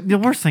fuck's sake. The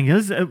worst thing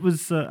is, it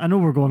was, I know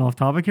we're going off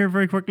topic here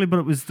very quickly, but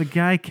it was the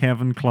guy,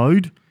 Kevin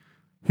Cloud,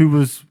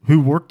 who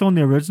worked on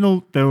the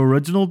original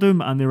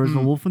Doom and the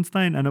original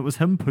Wolfenstein, and it was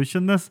him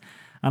pushing this,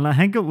 and I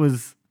think it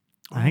was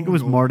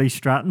Marty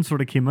Stratton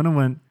sort of came in and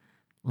went,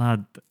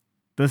 lad,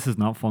 this is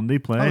not fun to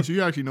play. Oh, so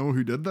you actually know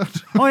who did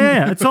that? Oh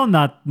yeah, it's on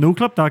that No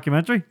Clip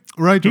documentary.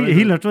 Right.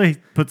 He literally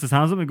puts his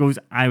hands up and goes,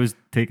 I was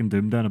taking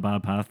Doom down a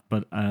bad path,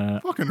 but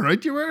fucking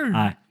right you were.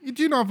 Aye. You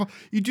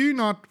do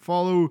not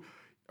follow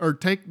or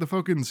take the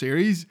fucking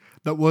series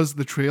that was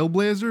the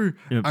Trailblazer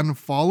and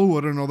follow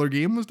what another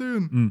game was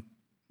doing.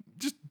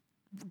 Just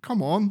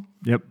come on.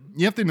 Yep.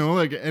 You have to know,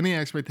 like, any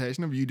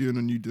expectation of you doing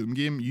a new Doom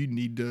game, you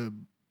need to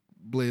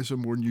blaze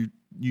some more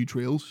new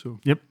trails. So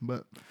yep.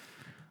 But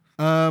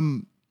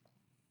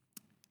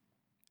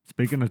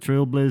speaking of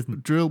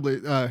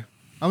trailblazing,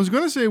 I was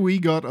going to say we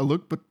got a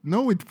look, but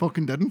no, we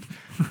fucking didn't.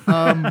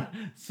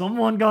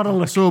 Someone got a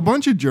look. So a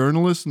bunch of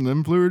journalists and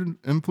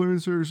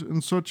influencers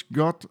and such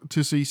got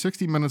to see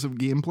 60 minutes of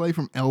gameplay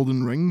from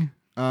Elden Ring.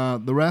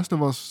 The rest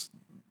of us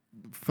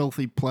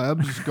filthy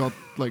plebs got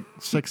like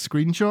 6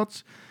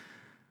 screenshots.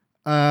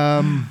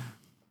 But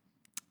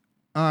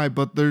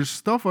there's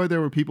stuff out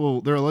there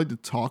where they're allowed to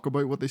talk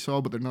about what they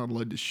saw, but they're not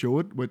allowed to show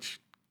it,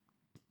 which,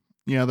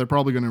 yeah, they're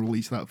probably going to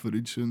release that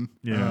footage soon.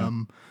 Yeah.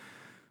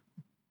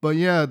 But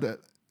yeah,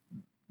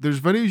 there's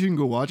videos you can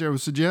go watch. I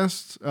would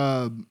suggest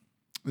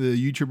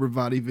the YouTuber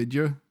Vadi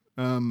Vidya.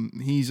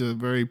 He's a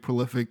very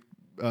prolific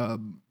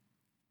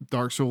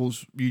Dark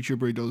Souls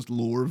YouTuber. He does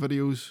lore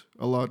videos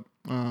a lot.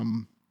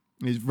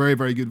 He's very,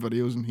 very good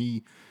videos, and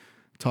he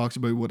talks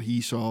about what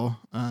he saw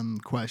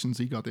and questions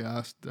he got to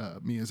ask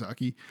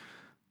Miyazaki.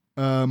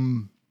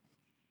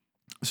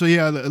 So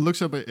yeah, it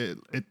looks up.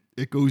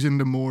 It goes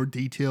into more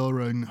detail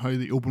around how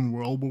the open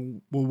world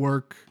will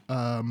work.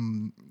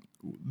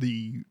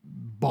 The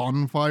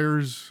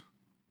bonfires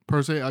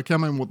per se. I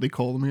can't remember what they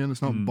call them again.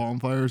 It's not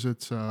bonfires.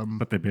 It's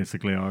But they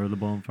basically are the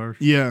bonfires.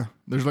 Yeah,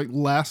 there's like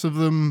less of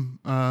them.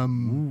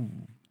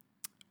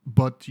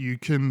 But you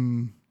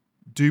can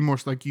do more.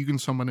 Like you can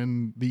summon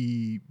in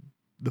the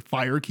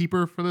fire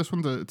keeper for this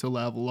one to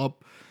level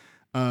up.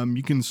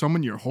 You can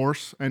summon your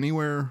horse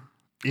anywhere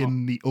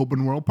in the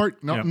open world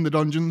part, not in the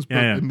dungeons,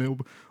 but in the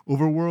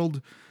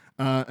overworld.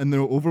 In the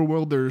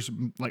overworld, there's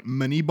like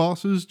mini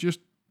bosses just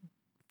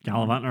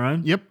gallivanting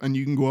around. Yep, and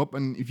you can go up,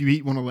 and if you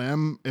eat one of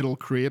them, it'll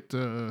create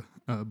a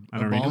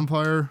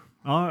bonfire.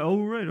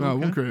 Oh, right. Okay. It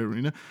won't create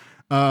an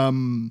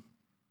arena.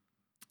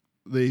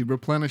 They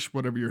replenish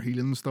whatever your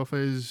healing stuff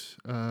is.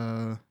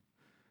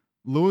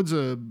 Loads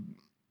of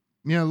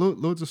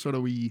sort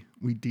of wee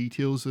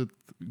details that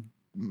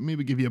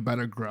maybe give you a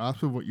better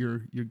grasp of what you're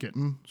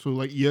getting. So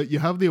like you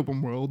have the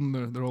open world,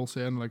 and they're all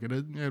saying like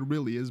it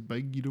really is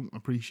big. You don't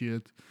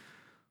appreciate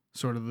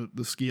sort of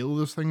the scale of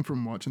this thing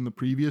from watching the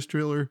previous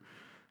trailer.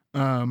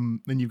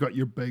 Then you've got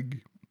your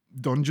big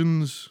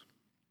dungeons,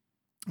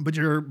 but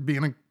you're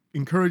being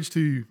encouraged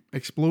to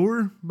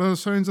explore by the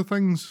sounds of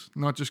things,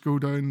 not just go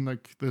down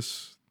like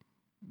this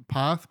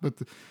path,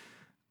 but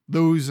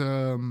those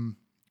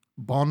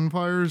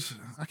bonfires.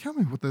 I can't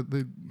remember what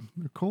they're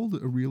called.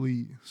 A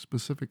really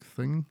specific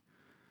thing,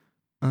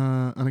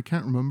 and I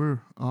can't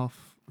remember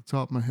off the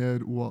top of my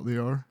head what they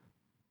are.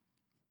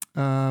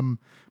 But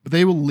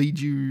they will lead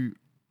you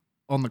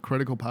on the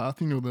critical path,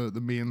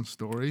 the main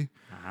story.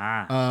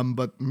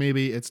 But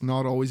maybe it's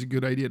not always a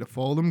good idea to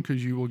follow them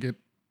because you will get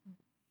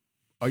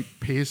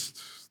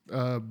outpaced,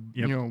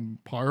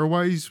 power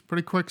wise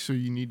pretty quick. So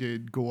you need to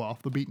go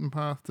off the beaten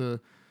path to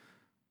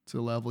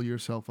level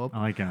yourself up.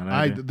 I like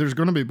that. There's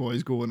gonna be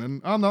boys going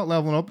in. I'm not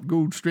leveling up.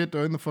 Go straight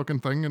down the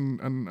fucking thing,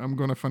 and I'm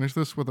gonna finish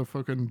this with a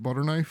fucking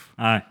butter knife.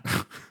 Aye,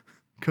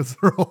 because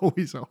there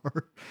always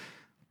are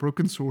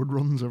broken sword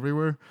runs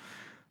everywhere.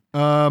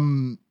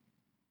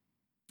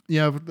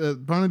 Yeah, but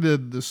apparently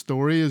the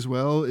story as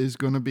well is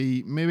going to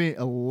be maybe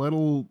a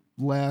little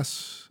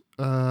less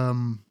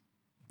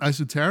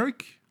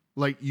esoteric.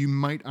 Like you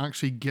might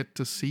actually get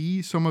to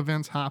see some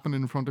events happen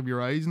in front of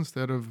your eyes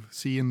instead of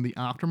seeing the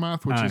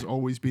aftermath, which has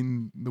always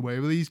been the way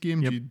with these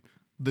games. Yep.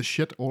 The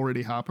shit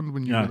already happened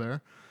when you were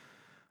there.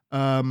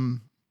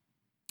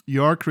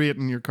 You are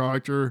creating your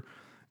character.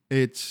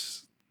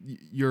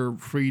 You're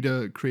free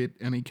to create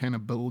any kind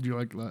of build you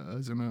like,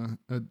 as in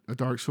a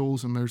Dark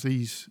Souls, and there's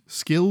these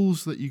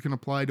skills that you can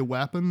apply to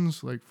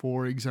weapons, like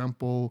for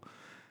example,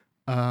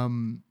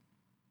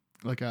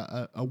 like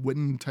a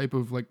wind type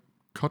of like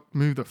cut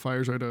move that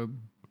fires out a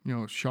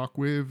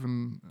shockwave,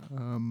 and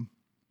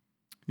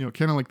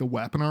kind of like the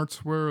weapon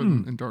arts were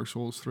in Dark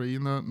Souls 3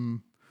 and that,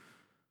 and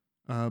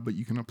but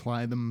you can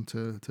apply them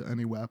to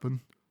any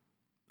weapon.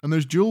 And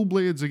there's dual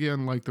blades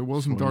again, like there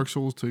was in Dark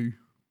Souls 2.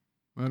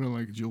 I don't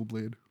like a dual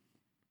blade.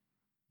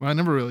 Well, I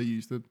never really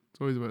used it. It's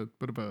always a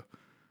bit of a...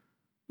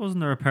 Wasn't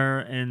there a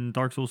pair in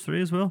Dark Souls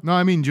 3 as well? No,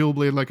 I mean dual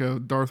blade, like a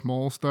Darth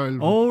Maul style.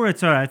 Oh, right,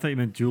 sorry. I thought you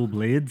meant dual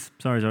blades.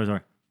 Sorry.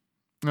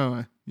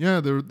 No, yeah,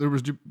 there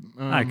was...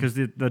 because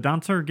the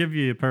dancer give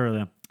you a pair of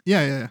them.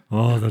 Yeah.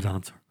 Oh, the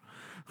dancer.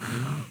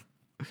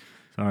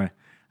 Sorry.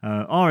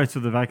 All right, so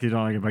they've actually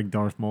done like a big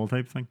Darth Maul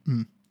type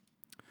thing.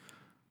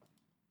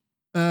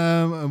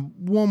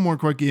 One more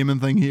quick gaming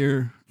thing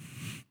here.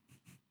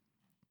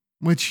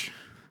 Which...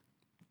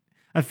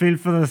 I feel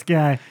for this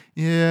guy.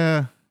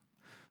 Yeah.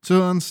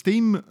 So on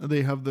Steam,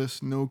 they have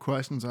this no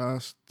questions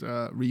asked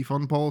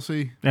refund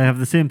policy. They have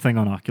the same thing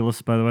on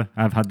Oculus, by the way.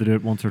 I've had to do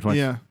it once or twice.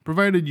 Yeah.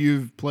 Provided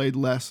you've played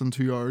less than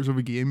 2 hours of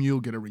a game, you'll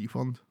get a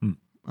refund.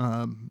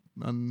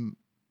 And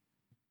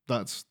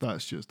that's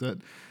just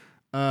it.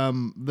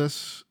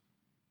 This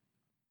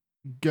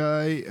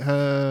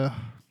guy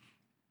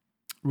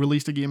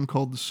released a game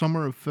called The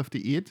Summer of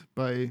 58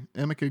 by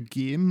Emeka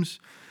Games.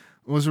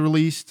 Was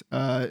released.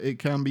 It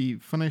can be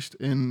finished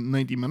in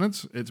 90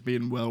 minutes. It's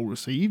been well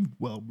received,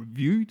 well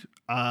reviewed,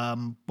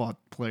 but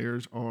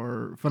players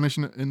are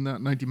finishing it in that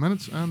 90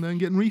 minutes and then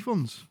getting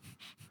refunds,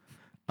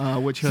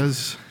 which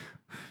has...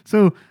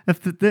 So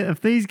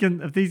if these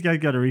guys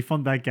got a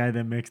refund, that guy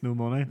then makes no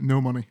money.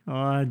 No money.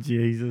 Oh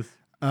Jesus.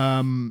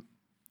 So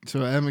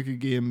Emeka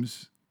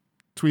Games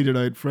tweeted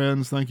out,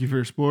 "Friends, thank you for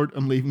your support.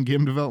 I'm leaving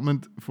game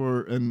development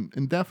for an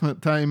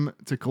indefinite time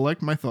to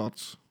collect my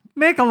thoughts."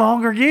 Make a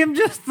longer game,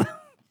 just.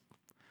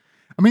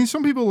 I mean,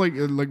 some people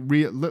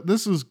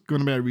this is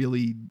going to be a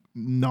really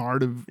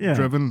narrative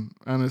driven,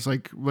 and it's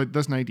like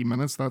this 90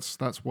 minutes. That's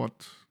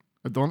what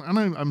I've done, and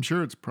I'm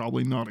sure it's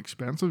probably not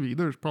expensive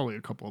either. It's probably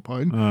a couple of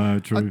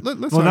 £. True.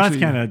 That's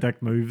kind of a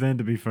dick move then.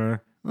 To be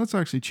fair, let's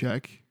actually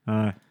check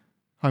how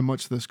how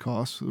much this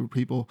costs. There were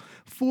people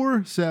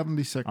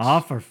 $4.76. Ah,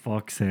 for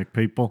fuck's sake,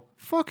 people!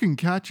 Fucking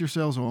catch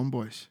yourselves on,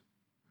 boys.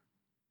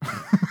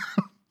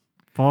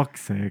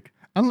 Fuck's sake!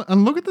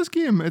 And look at this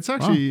game. It's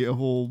actually a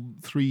whole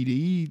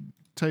 3D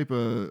type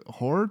of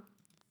horror.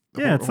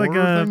 Yeah, it's like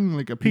a thing,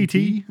 like a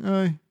PT.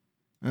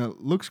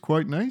 It looks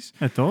quite nice.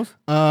 It does.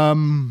 All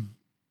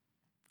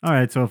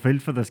right, so I feel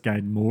for this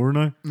guy more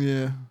now.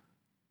 Yeah.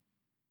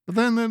 But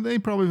then they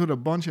probably put a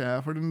bunch of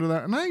effort into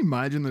that, and I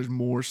imagine there's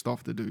more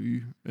stuff to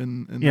do.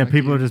 In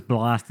people game. are just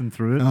blasting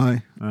through it.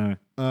 Aye.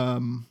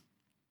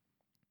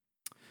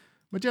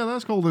 But yeah,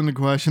 that's called into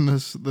question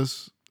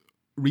this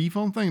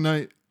refund thing.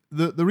 Now,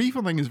 the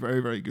refund thing is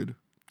very, very good.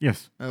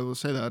 Yes, I will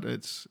say that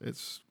it's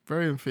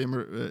very in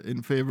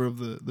favor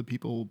of the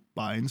people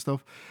buying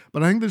stuff.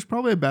 But I think there's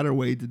probably a better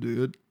way to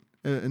do it.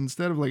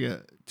 Instead of like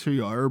a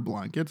 2-hour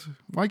blanket,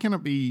 why can't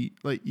it be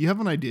like you have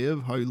an idea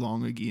of how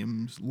long a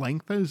game's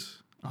length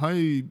is? How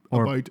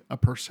about a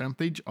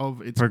percentage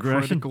of its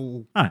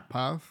critical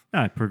path?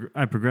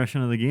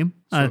 Progression of the game.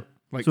 So,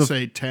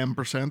 say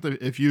 10%.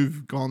 If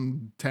you've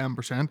gone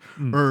 10%,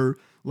 or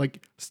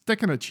like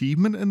stick an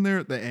achievement in there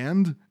at the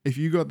end. If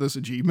you got this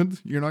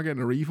achievement, you're not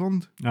getting a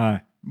refund.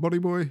 Aye, buddy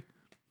boy.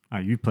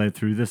 You played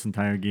through this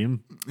entire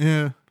game.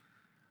 Yeah.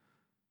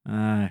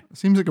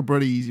 Seems like a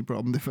pretty easy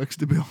problem to fix,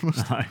 to be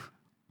honest.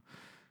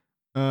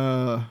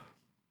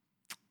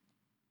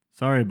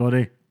 Sorry,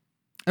 buddy.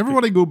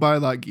 Everybody go buy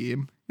that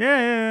game.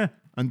 Yeah.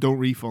 And don't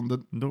refund it.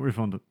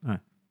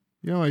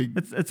 You know,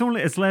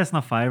 it's less than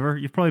a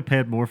 $5. You've probably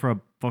paid more for a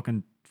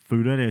fucking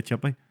food out of a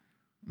chippy.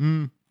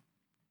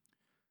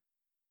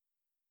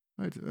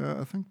 Right,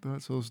 I think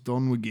that's us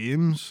done with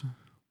games.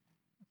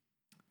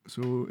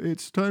 So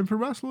it's time for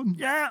wrestling.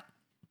 Yeah.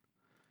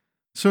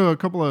 So a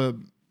couple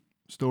of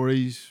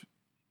stories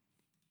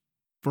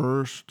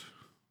first.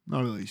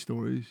 Not really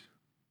stories.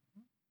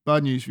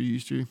 Bad news for you,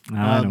 Stu.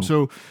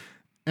 So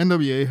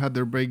NWA had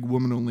their big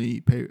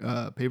woman-only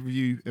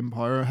pay-per-view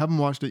Empire. I haven't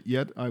watched it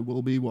yet. I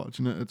will be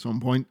watching it at some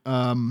point.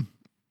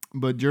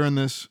 But during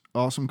this,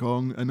 Awesome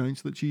Kong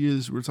announced that she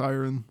is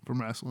retiring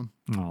from wrestling.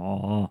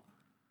 Oh,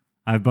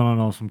 I've been an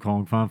Awesome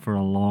Kong fan for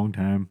a long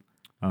time.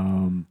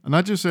 And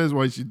that just says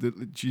why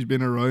she's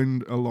been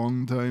around a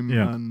long time.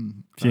 Yeah,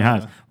 and she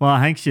has. Well,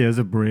 I think she is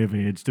a brave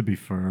age, to be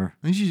fair.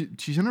 I think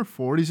she's in her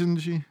 40s,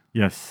 isn't she?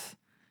 Yes,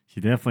 she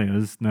definitely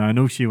is. Now, I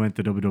know she went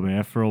to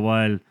WWF for a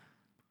while.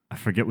 I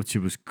forget what she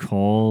was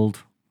called.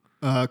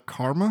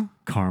 Karma?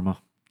 Karma.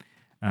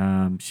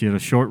 She had a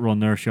short run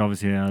there. She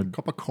obviously had... a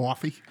cup of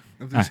coffee.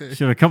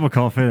 She had a cup of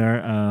coffee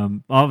there.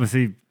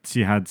 Obviously,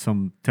 she had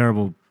some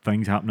terrible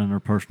things happening in her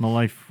personal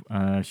life.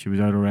 She was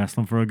out of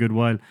wrestling for a good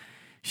while.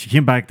 She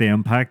came back to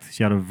Impact.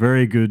 She had a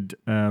very good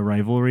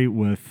rivalry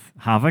with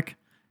Havoc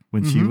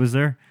when she was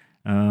there.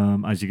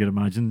 As you could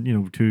imagine, you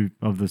know, two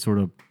of the sort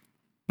of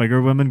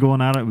bigger women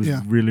going at it. It was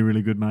really,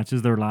 really good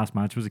matches. Their last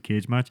match was a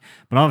cage match.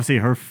 But obviously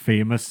her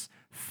famous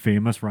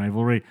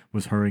rivalry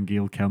was her and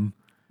Gail Kim.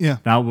 Yeah.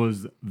 That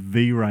was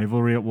the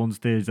rivalry at one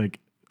stage. Like,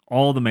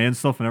 all the main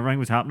stuff and everything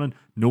was happening.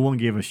 No one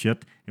gave a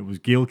shit. It was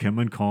Gail Kim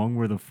and Kong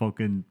were the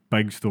fucking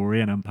big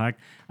story and Impact.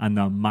 And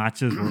the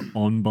matches were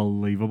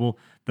unbelievable.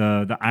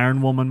 The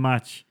Iron Woman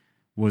match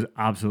was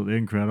absolutely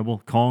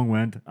incredible. Kong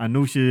went. I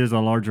know she is a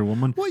larger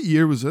woman. What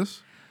year was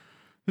this?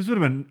 This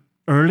would have been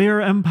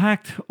earlier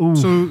Impact.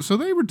 Ooh. So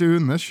they were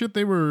doing this shit.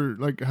 They were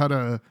like had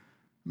a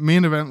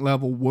main event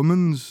level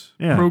women's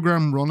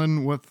program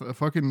running with a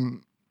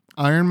fucking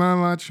Iron Man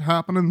match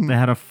happening. They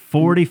had a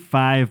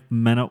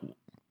 45-minute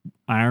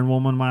Iron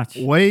Woman match.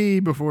 Way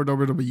before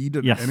WWE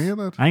did any of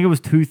that. I think it was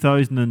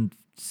 2000 and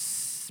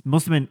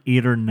must have been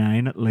 8 or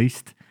 9 at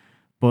least.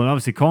 But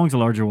obviously Kong's a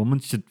larger woman.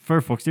 For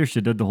fuck's sake,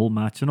 she did the whole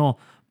match and all.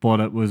 But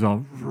it was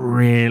a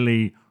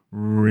really,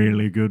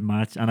 really good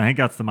match. And I think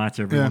that's the match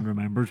everyone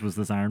remembers was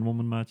this Iron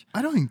Woman match.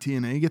 I don't think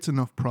TNA gets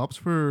enough props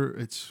for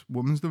its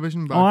women's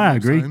division back I in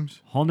agree.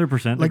 Times.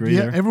 100% agree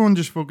there. Everyone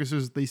just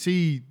focuses, they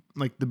see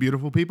like the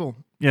beautiful people.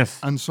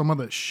 Yes. And some of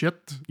the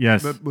shit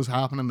that was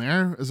happening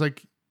there is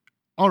like,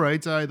 all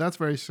right, that's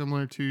very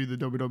similar to the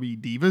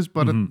WWE Divas,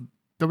 but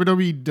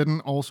WWE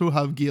didn't also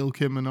have Gail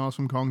Kim and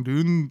Awesome Kong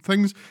doing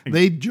things.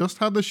 They just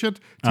had the shit.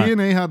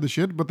 TNA had the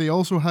shit, but they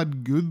also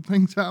had good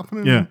things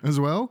happening as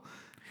well.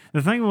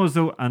 The thing was,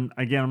 though, and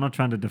again, I'm not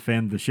trying to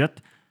defend the shit,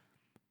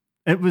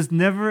 it was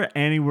never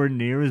anywhere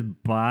near as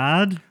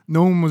bad.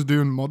 No one was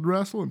doing mud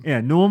wrestling. Yeah,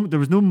 there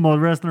was no mud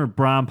wrestling or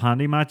bra and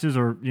panty matches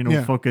or,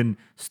 fucking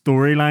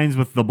storylines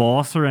with the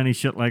boss or any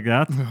shit like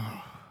that.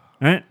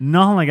 Right?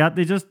 Nothing like that.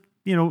 They just...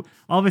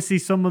 obviously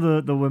some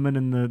of the women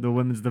in the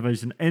women's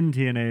division in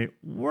TNA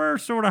were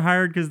sort of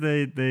hired because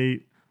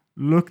they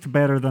looked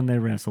better than they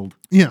wrestled.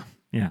 Yeah.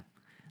 Yeah.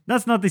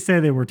 That's not to say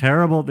they were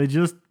terrible. They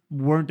just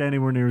weren't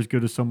anywhere near as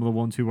good as some of the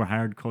ones who were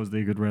hired because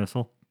they could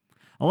wrestle.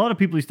 A lot of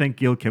people used to think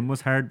Gail Kim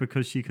was hired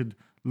because she could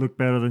look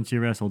better than she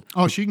wrestled.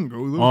 Oh, she can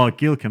go though. Oh,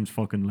 Gail Kim's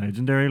fucking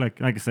legendary.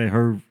 Like I say,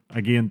 her,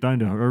 again, down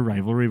to her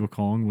rivalry with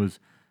Kong was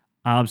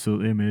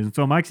absolutely amazing.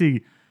 So I'm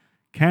actually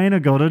kind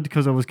of gutted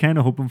because I was kind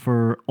of hoping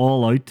for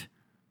All Out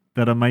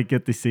that I might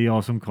get to see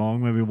Awesome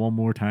Kong maybe one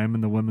more time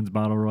in the Women's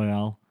Battle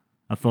Royale.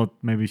 I thought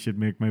maybe she'd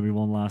make maybe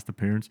one last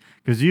appearance.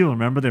 Because you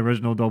remember the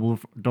original Double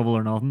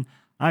or Nothing?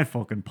 I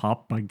fucking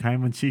popped big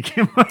time when she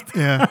came out.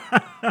 Yeah.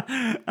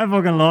 I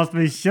fucking lost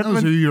my shit. That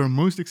was who you're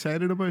most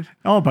excited about?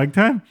 Oh, big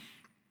time.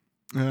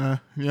 Yeah,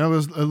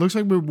 it looks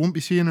like we won't be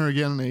seeing her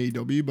again in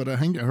AEW, but I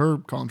think her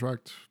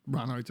contract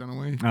ran out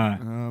anyway.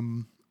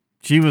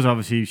 She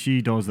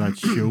does that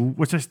show,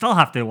 which I still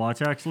have to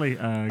watch actually.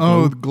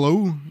 The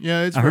Glow.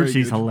 Yeah, it's. I heard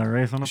she's good.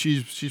 hilarious on it.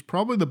 She's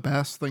probably the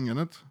best thing in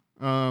it.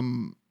 For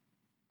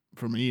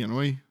me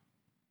anyway.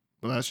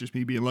 But that's just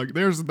me being like,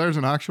 there's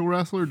an actual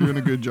wrestler doing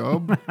a good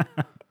job.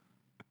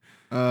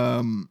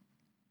 But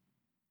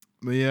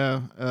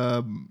yeah,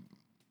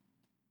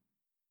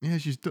 yeah,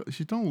 she's done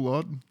a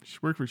lot.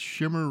 She's worked for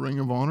Shimmer, Ring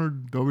of Honor,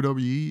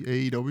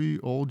 WWE, AEW,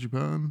 All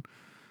Japan.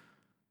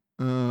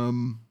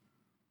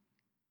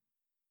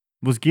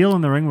 Was Gail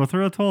in the ring with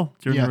her at all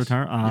during yes, the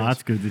retirement? yes.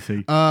 That's good to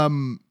see.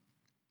 I'm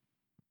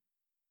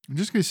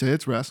just gonna say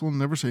it's wrestling.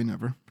 Never say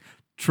never.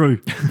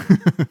 True.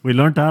 We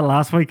learned that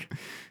last week.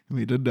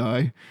 We did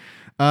die.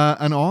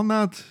 And on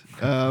that,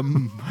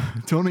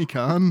 Tony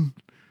Khan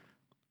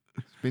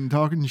has been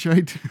talking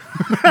shite.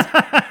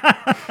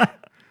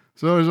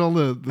 So there's all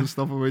the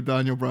stuff about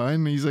Daniel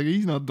Bryan. He's like,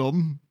 he's not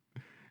done.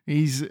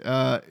 He's,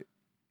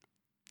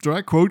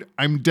 direct quote,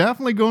 "I'm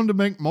definitely going to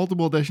make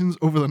multiple additions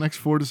over the next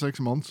 4 to 6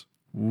 months."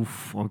 Oh,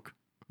 fuck.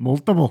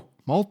 Multiple.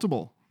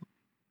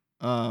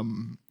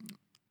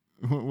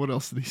 What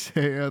else did he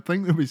say? I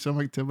think there'll be some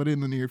activity in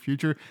the near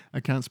future.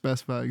 I can't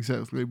specify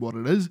exactly what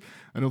it is.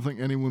 I don't think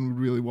anyone would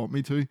really want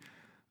me to.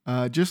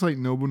 Just like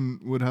no one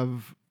would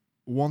have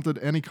wanted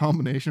any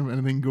combination of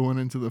anything going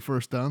into the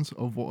first dance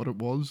of what it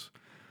was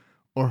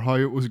or how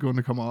it was going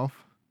to come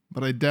off.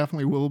 But I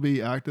definitely will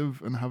be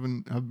active and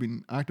have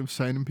been active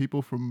signing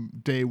people from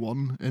day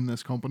one in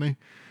this company.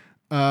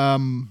 Yeah,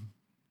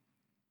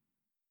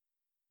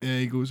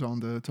 he goes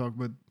on to talk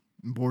about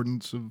the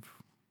importance of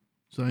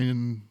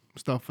signing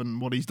stuff and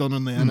what he's done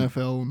in the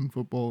NFL and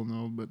football and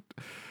all, but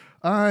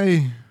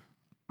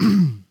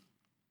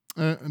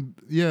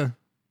yeah.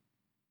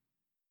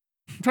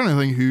 I'm trying to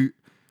think who.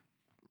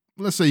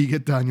 Let's say you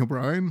get Daniel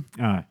Bryan.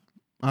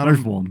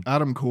 There's one.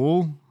 Adam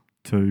Cole.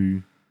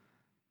 2.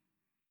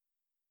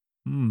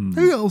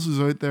 Who else is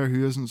out there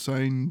who hasn't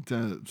signed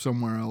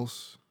somewhere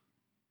else?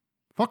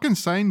 Fucking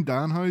sign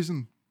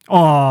Danhausen.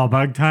 Oh,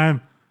 big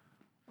time.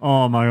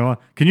 Oh my god.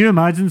 Can you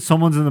imagine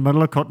someone's in the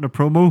middle of cutting a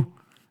promo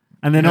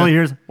and then all you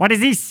hear is, "What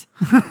is this?"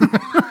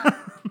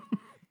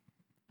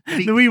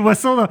 The wee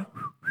whistle.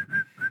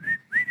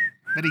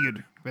 Very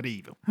good. Very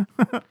evil.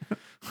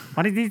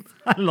 What is this?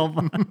 I love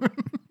it.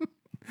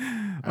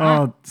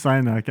 Oh,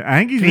 sign that. I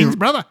think he's King's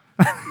brother.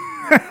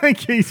 I think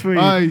he's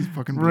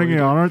fucking Ring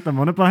of Honor at the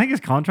minute, but I think his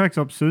contract's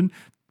up soon.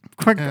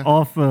 Quick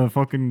off the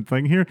fucking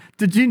thing here.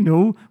 Did you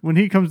know when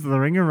he comes to the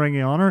Ring of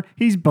Honor,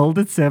 he's built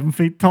at 7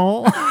 feet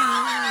tall?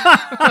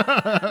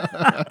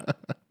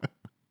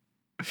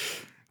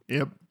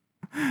 Yep.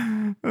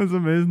 That's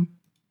amazing.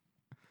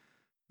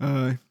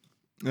 Yeah,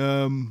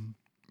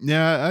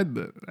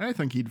 I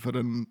think he'd fit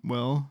in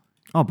well.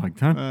 Oh, big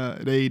time.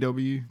 At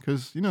AEW,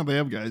 because they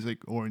have guys like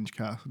Orange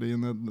Cassidy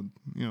and that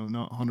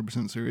not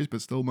 100% serious,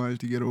 but still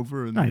managed to get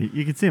over. And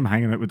you can see him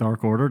hanging out with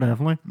Dark Order,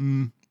 definitely.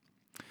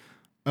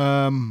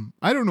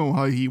 I don't know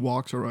how he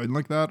walks around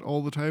like that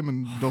all the time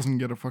and doesn't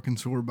get a fucking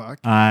sore back.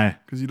 Aye,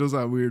 because he does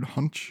that weird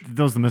hunch. He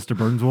does the Mr.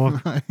 Burns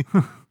walk.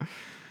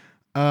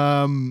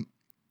 And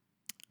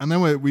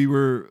then we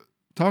were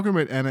talking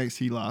about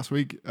NXT last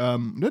week.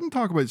 Didn't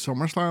talk about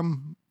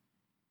SummerSlam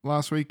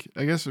last week.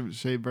 I guess I would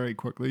say very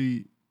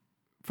quickly.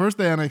 First,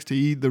 the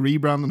NXT, the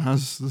rebranding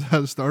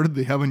has started.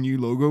 They have a new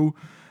logo.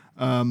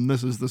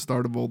 This is the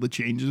start of all the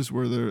changes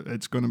where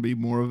it's going to be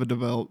more of a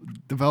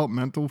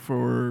developmental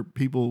for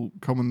people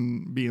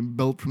being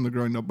built from the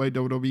ground up by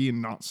WWE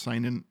and not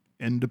signing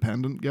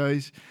independent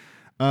guys.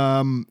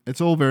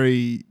 It's all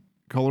very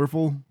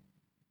colorful.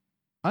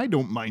 I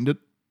don't mind it.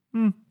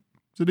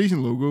 It's a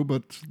decent logo,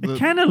 but it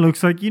kind of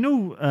looks like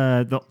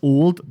the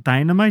old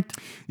Dynamite.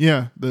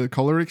 Yeah, the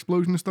color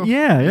explosion stuff.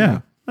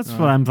 Yeah. That's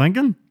what I'm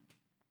thinking.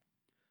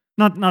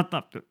 Not I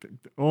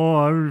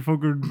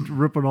fucking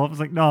ripping off. It's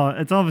like, no,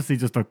 it's obviously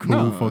just a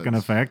cool fucking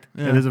effect.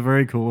 Yeah. It is a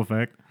very cool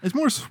effect. It's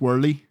more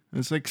swirly.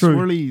 It's like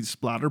swirly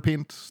splatter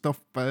paint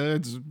stuff.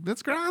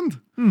 It's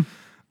grand.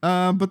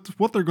 But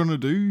what they're going to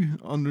do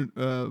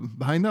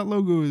behind that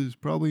logo is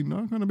probably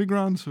not going to be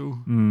grand. So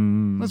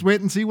let's wait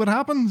and see what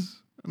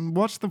happens and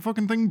watch the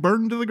fucking thing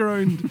burn to the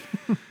ground.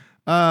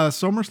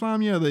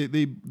 SummerSlam, yeah,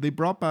 they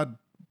brought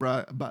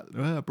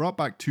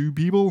back 2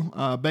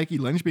 people. Becky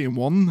Lynch being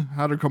one,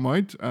 had her come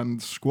out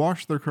and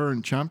squash their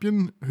current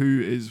champion,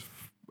 who is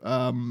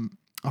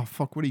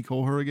what do you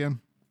call her again?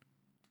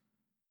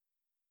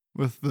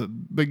 With the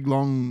big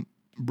long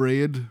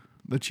braid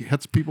that she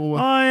hits people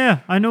with. Oh yeah,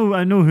 I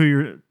know who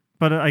you're,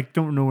 but I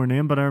don't know her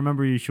name. But I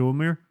remember you showing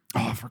me her.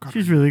 Oh, I forgot.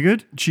 She's really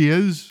good. She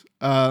is.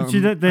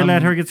 They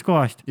let her get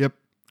squashed. Yep.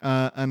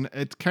 And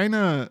it's kind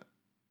of.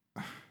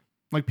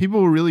 Like,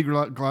 people were really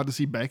glad to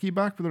see Becky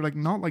back, but they're like,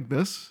 not like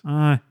this.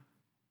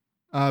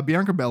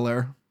 Bianca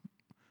Belair.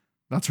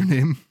 That's her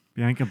name.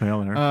 Bianca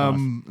Belair.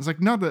 It's like,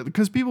 not that,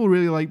 because people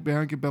really like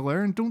Bianca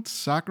Belair, and don't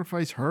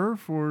sacrifice her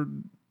for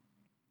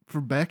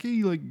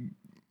Becky. Like,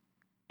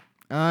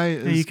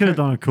 you could have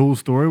done a cool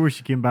story where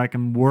she came back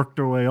and worked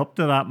her way up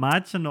to that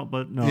match,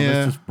 let's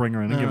just bring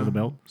her in and give her the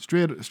belt.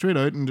 Straight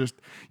out, and just,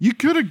 you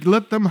could have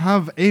let them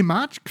have a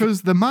match,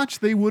 because the match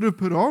they would have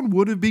put on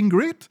would have been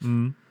great.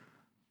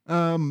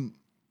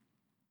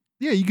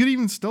 Yeah, you could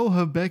even still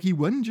have Becky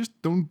win. Just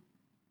don't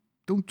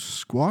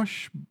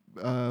squash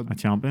a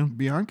champion,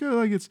 Bianca.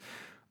 Like, it's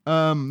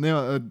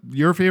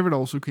your favorite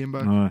also came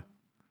back,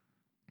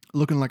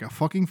 looking like a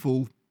fucking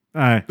fool.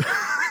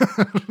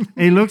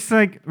 He looks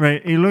like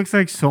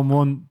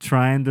someone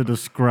trying to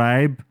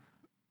describe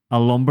a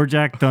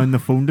lumberjack down the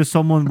phone to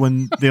someone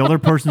when the other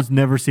person's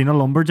never seen a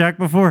lumberjack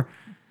before.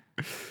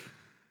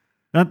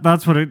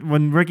 That's what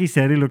when Ricky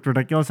said he looked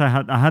ridiculous, I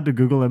had to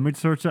Google image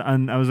search it,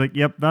 and I was like,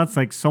 yep, that's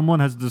like someone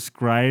has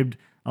described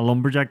a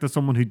lumberjack to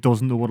someone who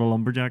doesn't know what a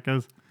lumberjack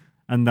is.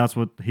 And that's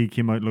what he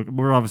came out looking.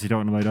 We're obviously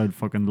talking about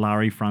fucking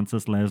Larry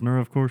Francis Lesnar,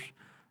 of course.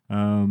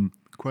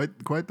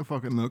 Quite the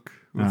fucking look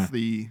with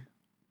the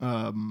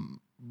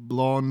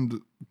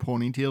blonde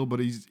ponytail, but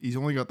he's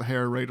only got the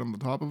hair right on the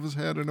top of his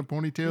head in a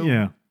ponytail.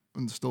 Yeah.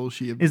 And still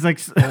shaved. It's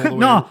like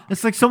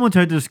it's like someone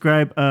tried to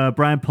describe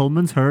Brian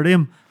Pillman's hair to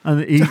him,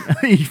 and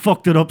he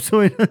fucked it up.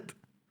 So he did.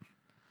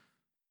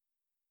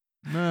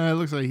 Nah, it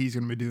looks like he's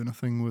gonna be doing a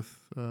thing with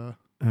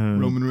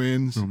Roman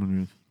Reigns.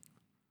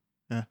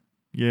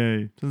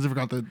 Yeah. Since I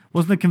forgot that.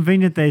 Wasn't it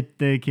convenient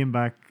they came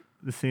back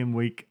the same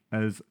week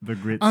as the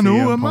great? I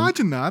know.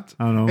 Imagine that.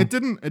 I know.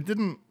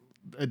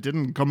 It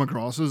didn't come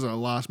across as a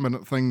last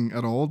minute thing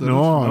at all. Did it?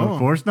 No, of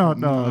course not.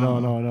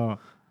 No.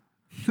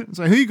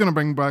 So who are you going to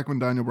bring back when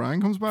Daniel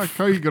Bryan comes back?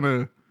 How are you going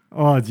to...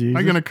 Oh, Jesus. How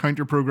are you going to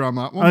counter-program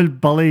that one? I'll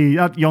bully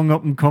that young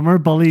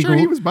up-and-comer. Sure,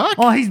 he was back.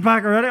 Oh, he's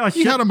back already? Oh,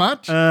 he had a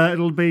match.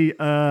 It'll be...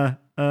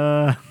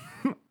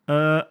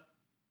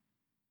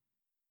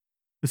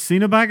 Is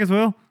Cena back as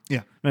well?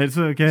 Yeah. Right, it's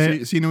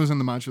okay. Cena was in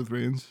the match with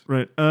Reigns.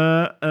 Right.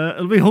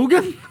 It'll be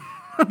Hogan.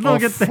 They'll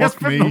get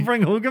desperate and they'll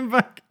bring Hogan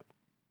back.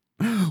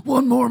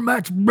 One more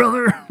match,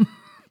 brother.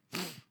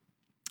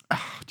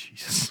 Oh,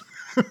 Jesus.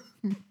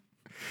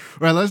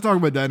 Right, let's talk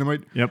about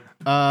Dynamite. Yep.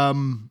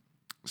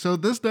 So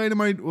this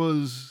Dynamite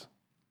was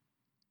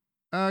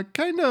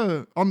kind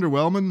of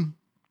underwhelming.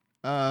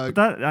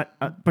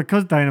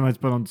 Because Dynamite's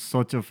been on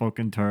such a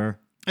fucking tear.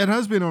 It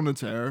has been on a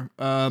tear.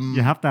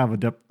 You have to have a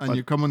dip. And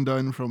you're coming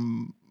down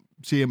from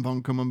CM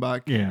Punk coming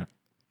back. Yeah.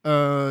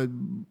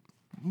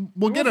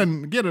 We'll get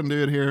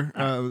into it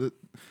here.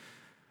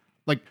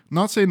 Like,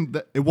 not saying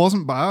that it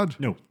wasn't bad.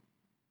 No.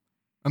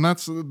 And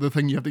that's the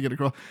thing you have to get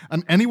across.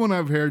 And anyone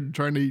I've heard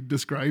trying to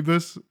describe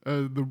this,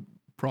 the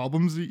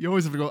problems, you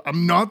always have to go,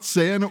 I'm not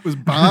saying it was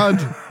bad.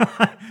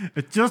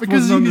 It just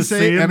because wasn't you can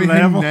say anything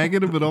level.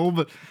 negative at all.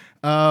 But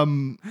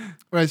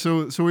right,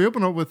 so we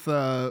open up with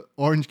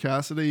Orange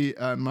Cassidy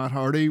and Matt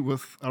Hardy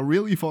with a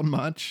really fun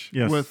match.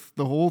 Yes. With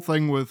the whole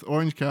thing with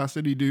Orange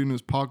Cassidy doing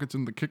his pockets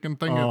and the kicking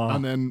thing,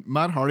 and then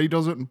Matt Hardy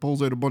does it and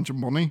pulls out a bunch of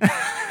money,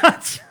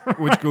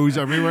 which goes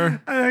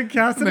everywhere.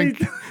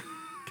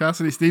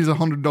 Cassidy steals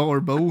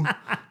 $100 bill,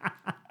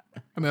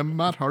 and then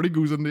Matt Hardy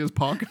goes into his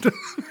pocket to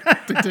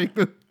take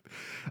the.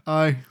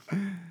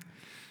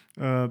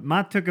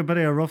 Matt took a bit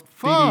of a rough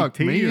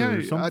DDT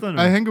or something.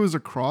 I think it was a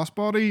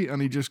crossbody,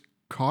 and he just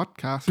caught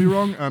Cassidy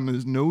wrong, and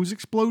his nose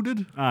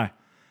exploded. Aye.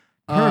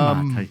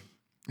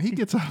 He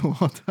gets out a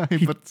lot of time,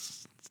 but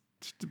it's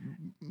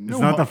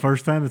not the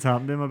first time it's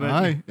happened to him. I bet.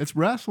 Aye, it's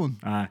wrestling.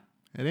 Aye,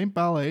 it ain't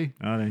ballet.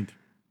 No, it ain't.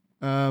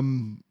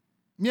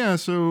 Yeah.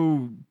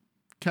 So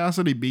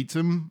Cassidy beats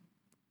him.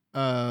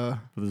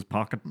 With his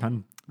pocket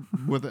pin.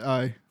 With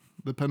the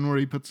pin where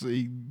he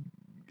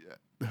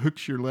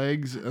hooks your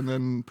legs and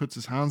then puts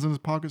his hands in his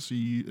pockets, so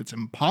it's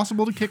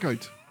impossible to kick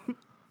out.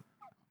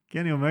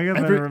 Kenny Omega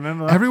better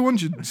remember that. Everyone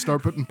should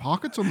start putting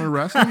pockets on their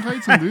wrestling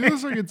tights and do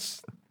this. Like,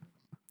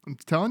 I'm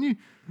telling you.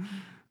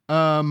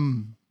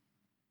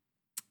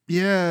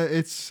 Yeah,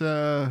 it's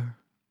but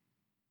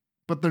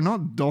they're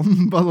not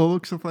done by the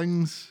looks of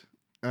things,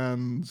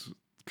 and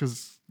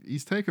because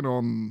he's taken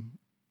on.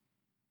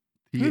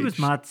 Who was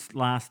Matt's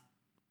last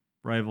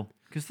rival?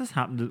 Because this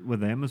happened with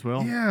them as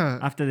well. Yeah.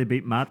 After they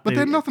beat Matt, but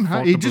then nothing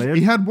happened.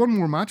 He had one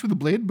more match with the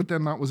Blade, but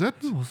then that was it.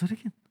 Who was it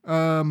again?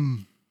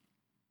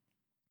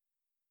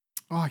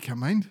 I can't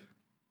mind.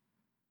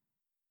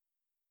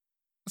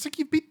 It's like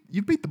you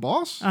beat the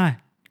boss. Aye,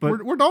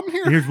 but we're done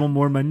here. Here's one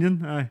more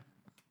minion.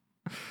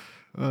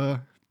 Aye.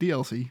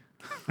 DLC.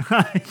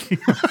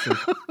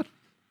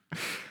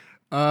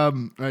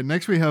 Right,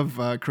 next we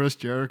have Chris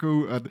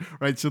Jericho.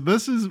 Right, so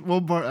this is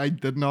one part I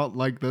did not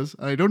like this.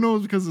 I don't know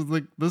if it's because it's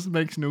like this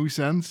makes no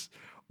sense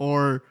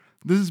or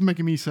this is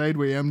making me side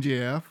with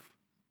MJF.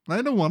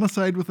 I don't want to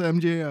side with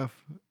MJF.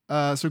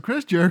 So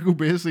Chris Jericho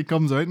basically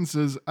comes out and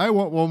says, I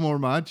want one more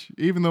match,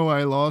 even though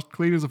I lost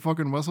clean as a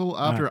fucking whistle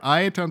after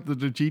I attempted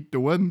to cheat to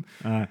win.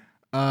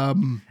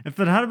 If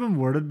it had been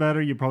worded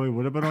better, you probably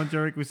would have been on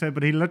Jericho's side.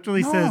 But he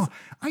literally says,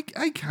 I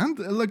can't.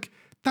 Like,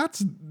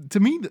 that's, to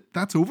me,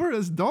 that's over.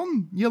 It's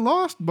done. You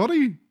lost,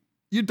 buddy.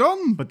 You're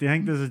done. But do you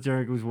think this is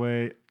Jericho's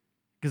way?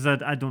 Because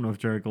I don't know if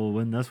Jericho will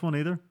win this one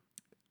either.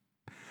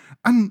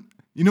 And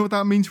you know what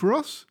that means for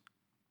us?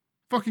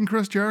 Fucking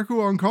Chris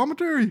Jericho on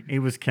commentary. He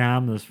was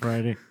calm this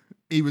Friday.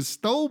 He was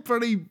still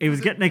pretty... He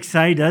was getting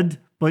excited,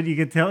 but you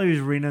could tell he was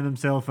reining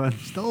himself in.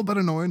 Still a bit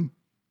annoying.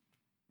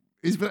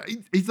 He's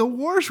the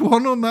worst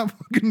one on that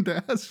fucking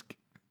desk,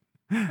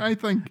 I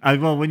think.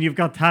 Well, when you've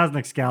got Taz and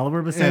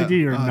Excalibur beside you,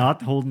 you're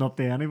not holding up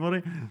to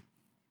anybody.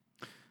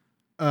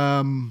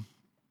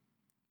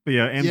 But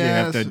yeah,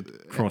 MJF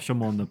did crush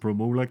him on the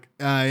promo. Like,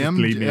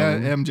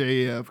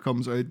 MJF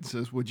comes out and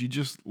says, "Would you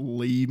just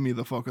leave me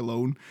the fuck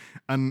alone?"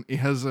 And he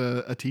has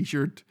a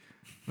T-shirt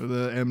with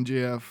the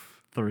MJF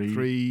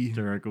 3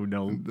 Jericho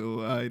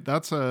nil.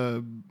 That's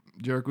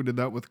Jericho did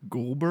that with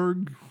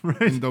Goldberg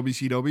in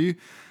WCW,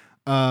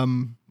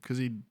 because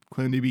he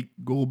claimed he beat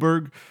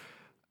Goldberg.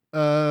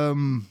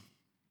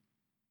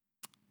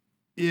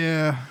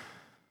 Yeah.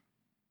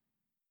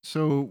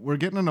 So we're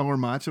getting another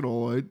match at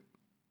All Out.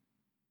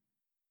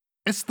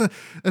 It's the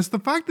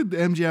fact that the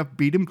MJF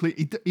beat him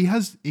clean. He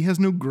has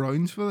no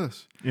grounds for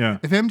this. Yeah.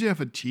 If MJF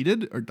had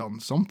cheated or done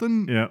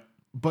something,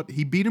 but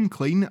he beat him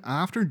clean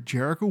after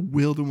Jericho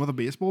wheeled him with a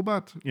baseball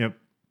bat. Yep.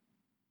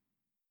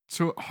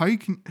 So how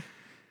can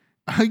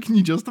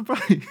you justify?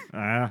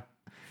 Yeah,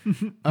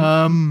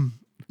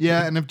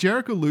 and if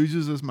Jericho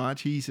loses this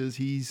match, he says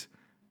he's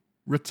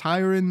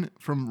retiring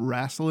from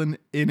wrestling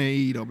in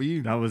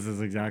AEW. That was his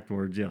exact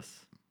words.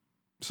 Yes.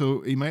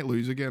 So he might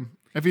lose again.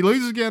 If he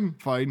loses again,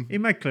 fine. He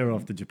might clear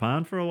off to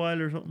Japan for a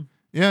while or something.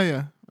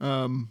 Yeah.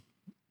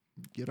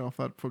 Get off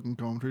that fucking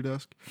commentary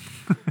desk.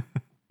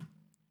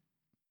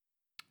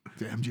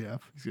 The MJF.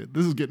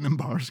 This is getting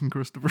embarrassing,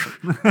 Christopher.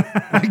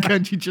 Why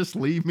can't you just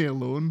leave me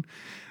alone?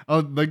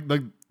 Like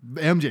the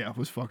MJF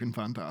was fucking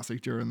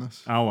fantastic during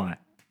this. Oh, why?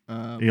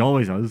 He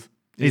always is.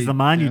 He's the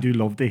man you do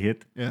love to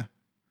hit. Yeah.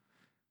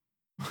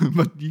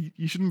 But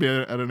you shouldn't be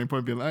at any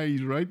point being like,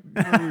 he's right.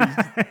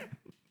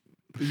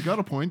 He's got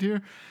a point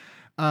here.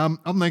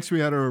 Up next, we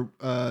had our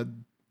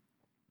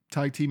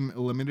tag team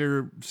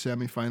eliminator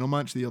semi-final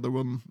match. The other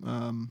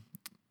one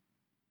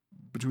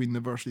between the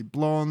Varsity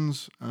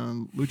Blondes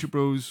and Lucha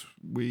Bros,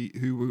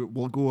 who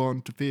will go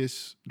on to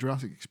face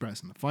Jurassic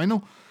Express in the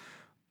final.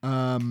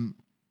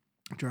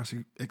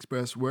 Jurassic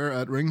Express were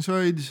at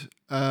ringside. This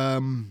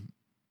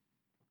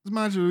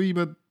match was a wee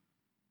bit...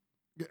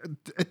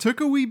 It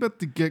took a wee bit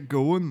to get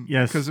going.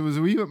 Yes. Because it was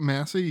a wee bit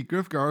messy.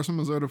 Griff Garrison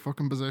was out of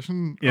fucking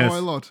position. Yes. A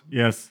lot.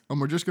 Yes.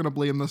 And we're just going to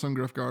blame this on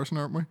Griff Garrison,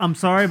 aren't we? I'm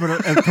sorry,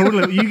 but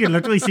totally, you can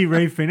literally see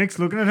Ray Phoenix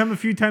looking at him a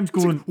few times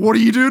going, "What are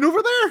you doing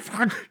over there?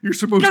 You're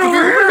supposed to be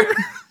over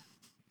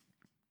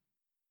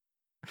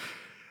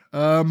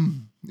here."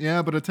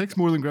 Yeah, but it takes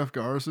more than Griff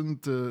Garrison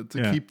to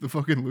keep the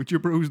fucking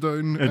Lucha Bros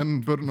down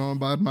and putting on a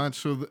bad match.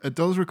 So it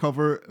does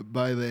recover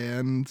by the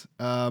end.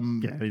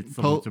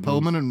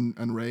 Pillman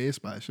and Ray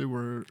especially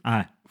were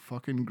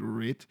fucking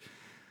great.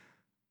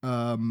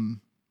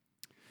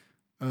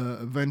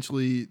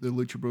 Eventually the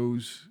Lucha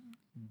Bros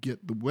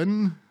get the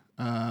win.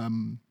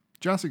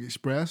 Jurassic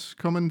Express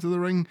come into the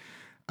ring.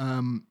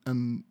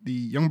 And the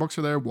Young Bucks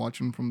are there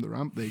watching from the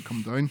ramp. They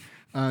come down.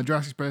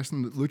 Jurassic Express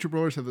and the Lucha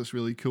Brothers have this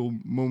really cool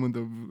moment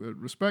of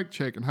respect,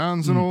 shaking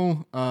hands and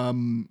all.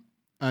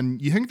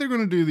 And you think they're going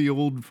to do the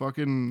old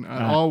fucking,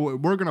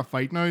 we're going to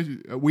fight now.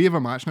 We have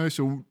a match now,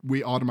 so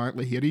we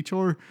automatically hate each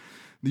other.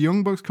 The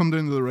Young Bucks come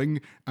down to the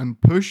ring and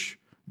push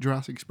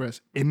Jurassic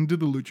Express into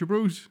the Lucha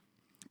Bros.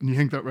 And you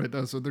think that, right,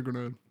 that's what they're going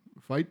to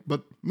fight.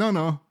 But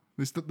no.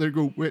 They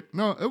go, wait,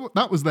 no,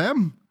 that was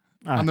them.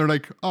 And they're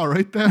like, all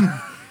right then.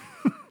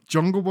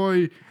 Jungle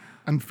Boy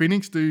and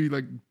Phoenix do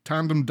like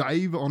tandem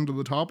dive onto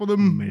the top of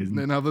them. Amazing. And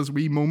then have this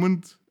wee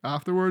moment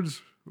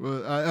afterwards.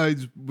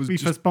 It was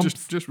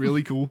just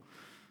really cool.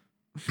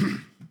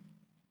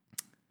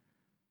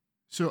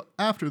 So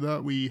after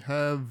that, we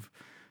have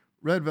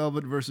Red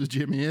Velvet versus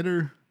Jamie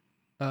Hayter.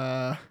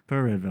 Per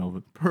Red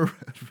Velvet.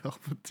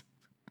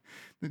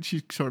 Then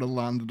she sort of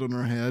landed on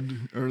her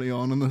head early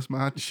on in this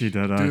match. She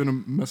did.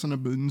 Missing a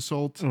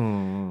moonsault.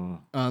 Oh.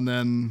 And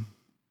then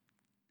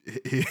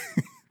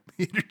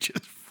Hayter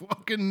just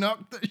fucking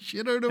knocked the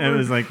shit out of her. It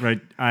was like,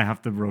 right, I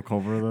have to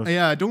recover this.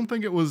 Yeah, I don't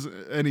think it was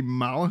any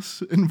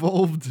malice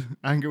involved.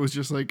 I think it was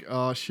just like,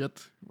 oh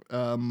shit,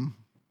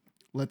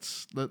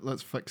 let's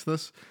fix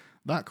this.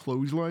 That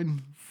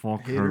clothesline,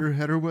 Hayter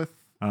hit her with,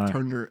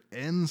 turned her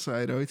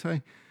inside out.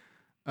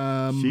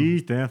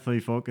 She's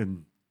definitely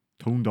fucking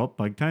toned up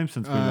big time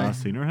since we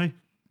last seen her. Hey,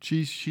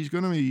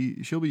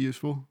 she'll be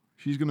useful.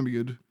 She's gonna be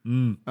good.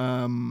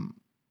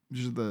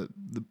 Just the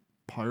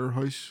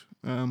powerhouse.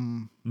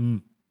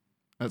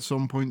 At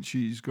some point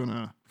she's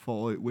gonna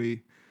fall out with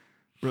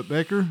Britt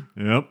Baker.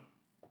 Yep.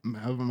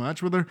 Have a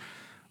match with her.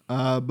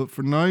 But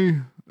for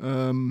now,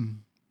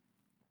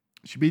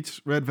 she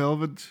beats Red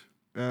Velvet.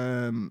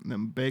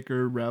 Then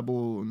Baker,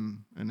 Rebel,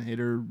 and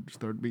Hayter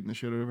start beating the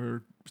shit out of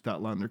her.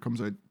 Statlander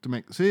comes out to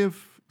make the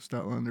save.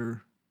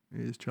 Statlander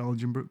is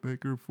challenging Britt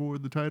Baker for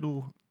the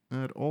title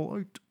at All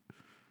Out.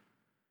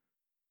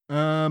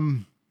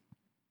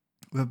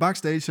 We have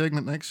backstage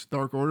segment next.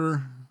 Dark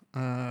Order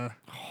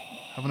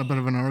having a bit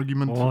of an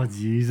argument. Oh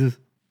Jesus!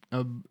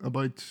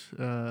 About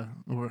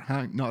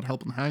not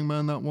helping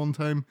Hangman that one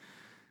time.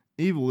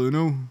 Evil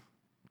Uno,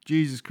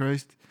 Jesus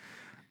Christ.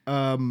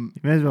 You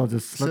may as well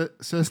just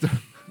slip. Sister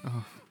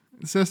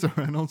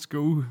Reynolds,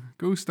 go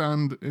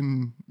stand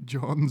in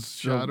John's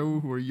shadow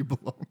where you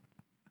belong.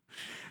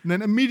 And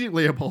then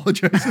immediately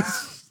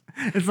apologizes.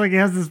 It's like he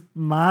has this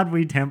mad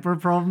wee temper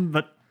problem,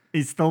 but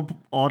he's still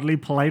oddly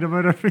polite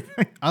about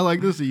everything. I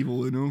like this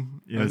Evil Uno.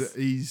 Yes.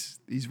 He's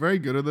very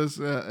good at this.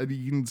 And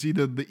you can see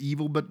the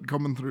evil bit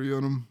coming through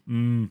on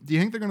him. Do you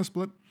think they're going to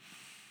split?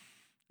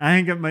 I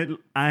think they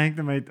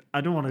might. I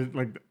don't want to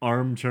like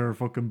armchair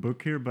fucking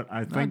book here, but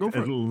I think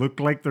it'll look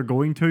like they're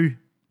going to,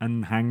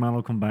 and Hangman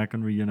will come back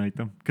and reunite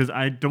them. Because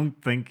I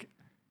don't think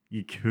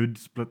you could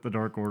split the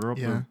Dark Order up.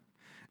 Yeah,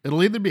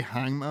 it'll either be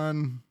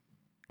Hangman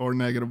or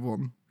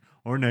 -1.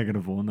 Or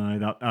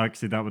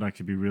 -1. That would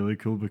actually be really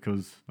cool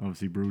because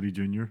obviously Brody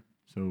Jr.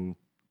 So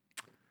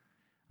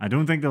I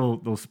don't think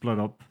they'll split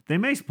up. They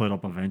may split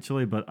up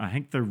eventually, but I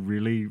think they're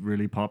really,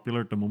 really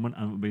popular at the moment,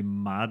 and it would be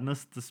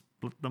madness to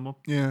split them up.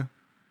 Yeah.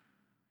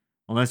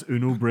 Unless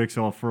Uno breaks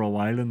off for a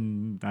while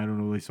and, I don't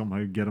know, they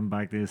somehow get him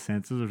back to his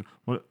senses.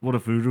 Or what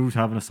if Uno's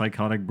having a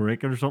psychotic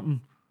break or something?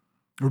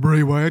 Or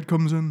Bray Wyatt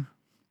comes in.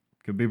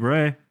 Could be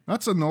Bray.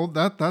 That's a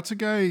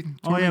guy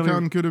Tony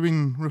Khan could have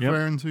been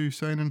referring to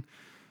signing.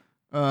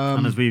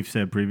 And as we've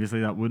said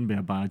previously, that wouldn't be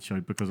a bad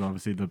shout because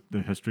obviously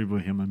the history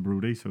with him and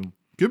Brody. So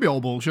could be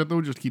all bullshit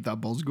though, just keep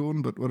that buzz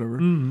going, but whatever.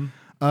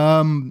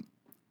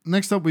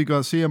 Next up we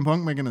got CM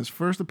Punk making his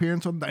first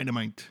appearance on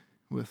Dynamite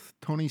with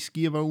Tony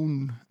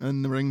Schiavone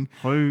in the ring.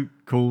 How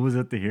cool was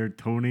it to hear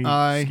Tony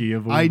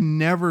Schiavone? I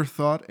never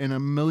thought in a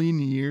million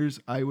years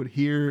I would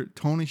hear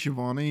Tony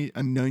Schiavone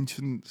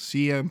announcing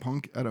CM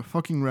Punk at a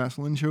fucking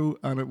wrestling show,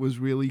 and it was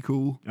really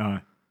cool.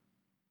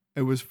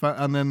 It was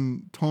and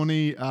then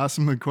Tony asked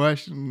him a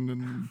question,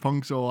 and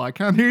Punk's all, "I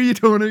can't hear you,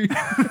 Tony,"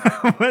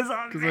 because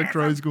the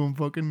crowd's going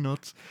fucking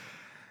nuts.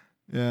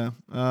 Yeah.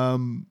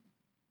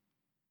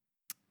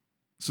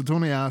 So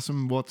Tony asked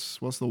him, "What's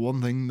the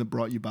one thing that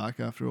brought you back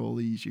after all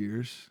these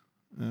years?"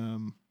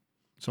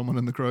 Someone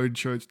in the crowd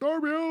shouts,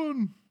 "Darby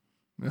Allin!"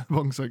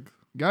 Punk's like,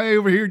 "Guy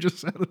over here just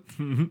said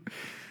it."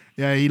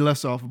 Yeah, he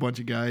lists off a bunch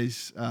of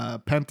guys: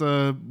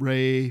 Penta,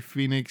 Ray,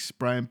 Phoenix,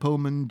 Brian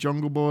Pillman,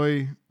 Jungle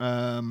Boy,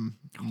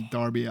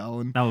 Darby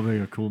Allin. That would be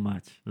a cool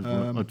match.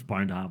 It's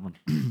bound to happen.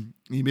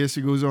 He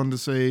basically goes on to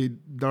say,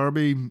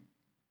 "Darby,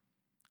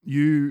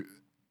 you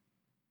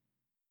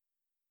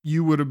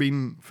would have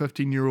been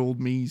 15-year-old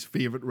me's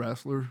favorite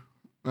wrestler."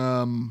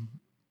 Darby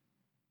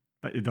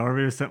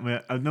was sitting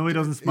with, I know he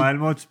doesn't smile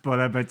much, but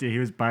I bet you he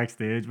was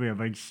backstage with a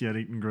big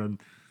shit-eating grin.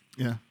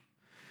 Yeah.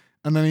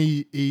 And then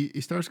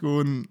he starts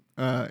going,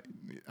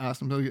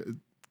 asked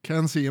him,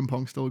 can CM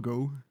Punk still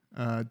go?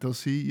 Does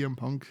CM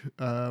Punk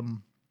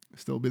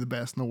still be the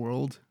best in the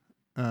world?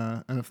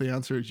 And if the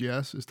answer is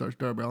yes, it starts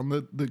Darby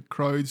Allin. The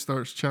crowd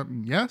starts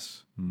chanting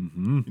yes.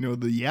 Mm-hmm. You know,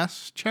 the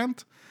yes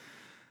chant.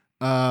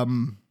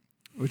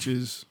 Which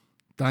is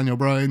Daniel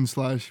Bryan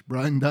 /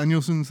 Bryan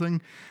Danielson's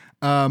thing.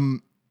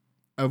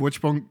 At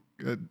which Punk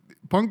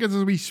gets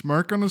a wee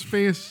smirk on his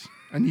face,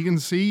 and you can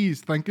see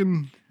he's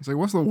thinking, he's like,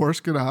 what's the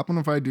worst could happen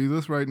if I do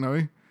this right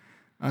now?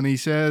 And he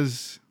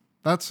says,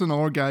 that's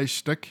another guy's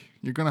shtick.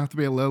 You're going to have to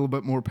be a little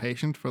bit more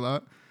patient for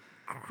that.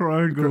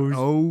 Crowd goes,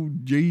 oh,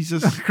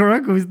 Jesus.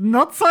 Crowd goes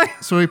nuts.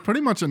 So he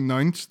pretty much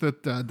announced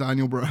that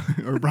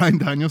Bryan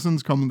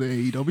Danielson's coming to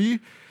AEW.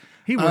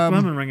 He worked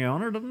with him in Ring of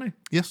Honor, didn't he?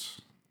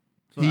 Yes.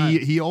 So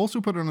he also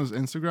put on his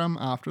Instagram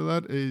after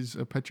that is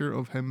a picture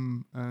of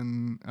him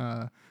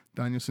and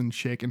Danielson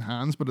shaking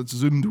hands, but it's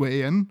zoomed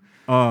way in.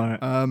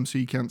 Oh, so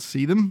you can't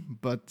see them.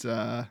 But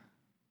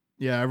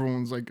yeah,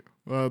 everyone's like,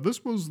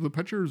 this was the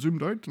picture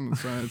zoomed out, and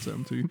it's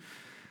them too.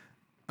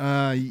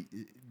 I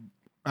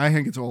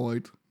think it's All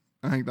Out.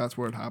 I think that's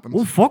where it happens.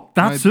 Oh fuck,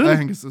 that's it. I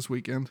think it's this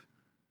weekend.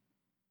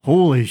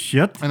 Holy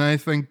shit! And I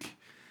think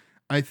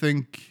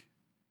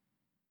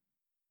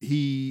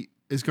he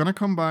is going to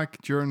come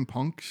back during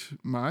Punk's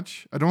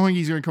match. I don't think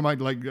he's going to come back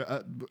like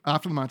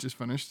after the match is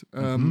finished.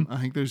 I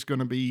think there's going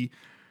to be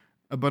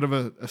a bit of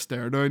a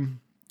stare down.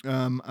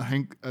 I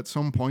think at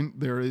some point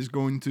there is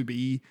going to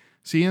be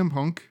CM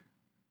Punk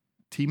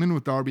teaming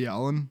with Darby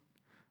Allin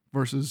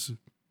versus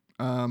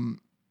Bryan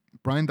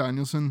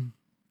Danielson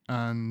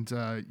and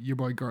your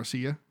boy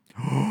Garcia,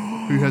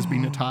 who has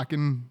been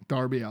attacking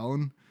Darby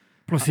Allin.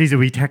 Plus, he's a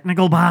wee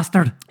technical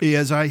bastard. He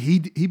is.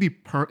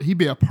 He'd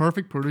be a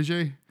perfect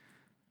protege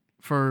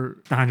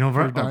for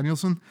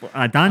Danielson.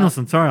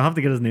 Danielson, sorry, I'll have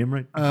to get his name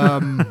right.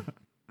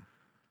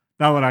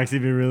 That would actually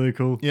be really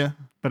cool. Yeah.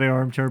 But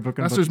armchair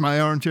booking. That's just my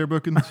armchair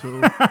booking,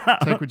 so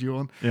take what you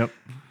want. Yep.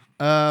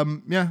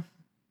 Yeah.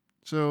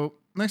 So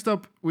next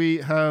up we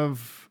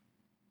have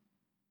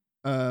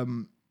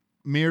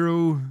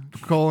Miro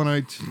calling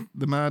out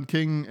the Mad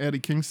King, Eddie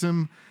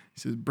Kingston.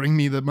 He says, "Bring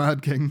me the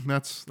Mad King."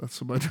 That's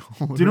about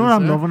all. Do you know what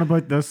I'm loving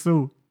about this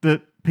though?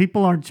 That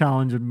people aren't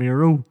challenging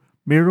Miro.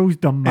 Miro's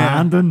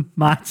demanding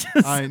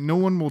matches. No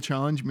one will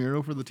challenge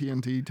Miro for the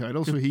TNT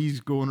title, so he's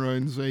going around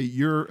and say,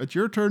 "It's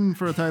your turn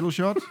for a title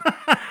shot."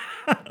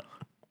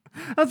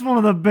 That's one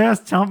of the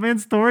best champion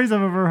stories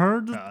I've ever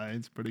heard.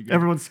 It's pretty good.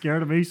 Everyone's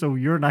scared of me, so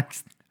you're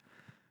next.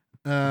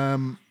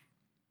 Next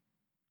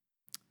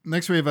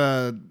we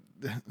have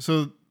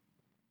so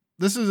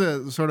this is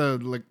a sort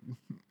of like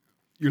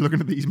you're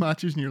looking at these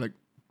matches and you're like,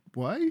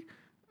 why?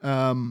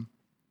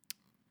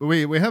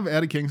 We have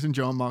Eddie Kingston,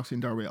 John Moxley,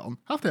 and Darby Allin.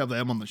 Have to have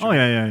them on the show. Oh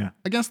yeah.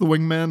 Against the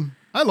Wingmen.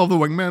 I love the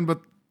Wingmen,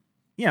 but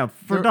yeah,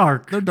 for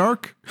dark. They're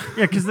dark.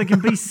 Yeah, because they can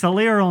be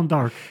sillier on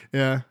dark.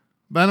 Yeah.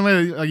 But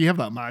anyway, you have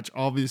that match.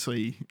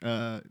 Obviously,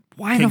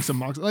 why Kingston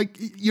Moxley. Like,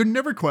 you're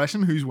never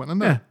questioning who's winning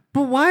there. Yeah.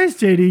 But why is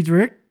JD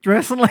Drake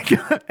dressing like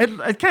that?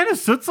 It kind of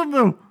suits him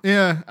though.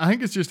 Yeah, I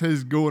think it's just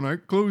his going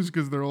out clothes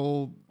because they're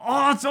all.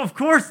 Oh, of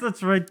course,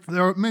 that's right.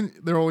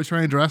 They're always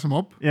trying to dress him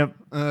up. Yep.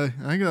 I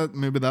think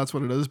maybe that's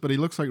what it is. But he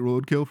looks like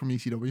Roadkill from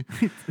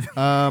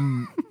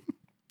ECW.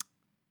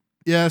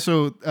 Yeah.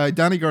 So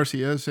Danny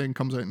Garcia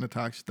comes out and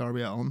attacks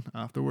Darby Allin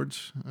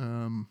afterwards,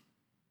 and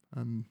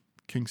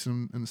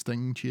Kingston and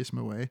Sting chase him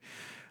away.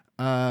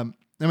 Then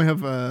we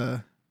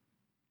have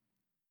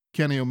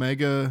Kenny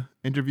Omega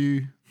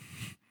interview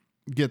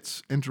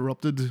gets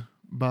interrupted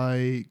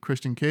by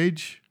Christian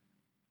Cage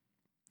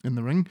in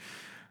the ring.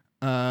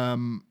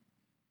 And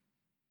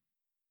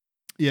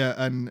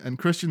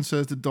Christian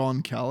says to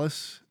Don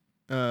Callis,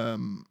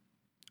 I'm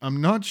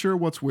not sure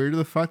what's weirder,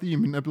 the fact that you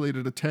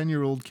manipulated a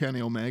 10-year-old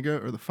Kenny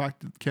Omega or the fact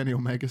that Kenny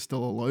Omega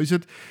still allows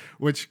it,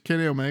 which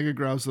Kenny Omega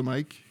grabs the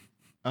mic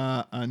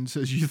and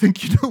says, "You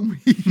think you know me?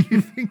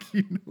 You think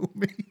you know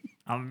me?"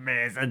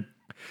 Amazing.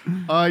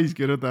 He's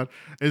good at that.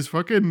 Is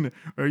fucking,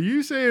 are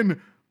you saying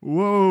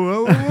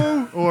whoa, whoa,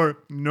 whoa, or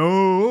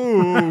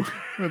no?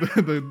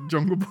 the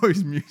Jungle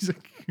Boys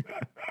music.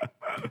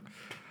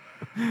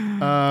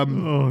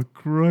 Oh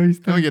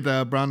Christ! Then we get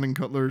Brandon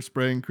Cutler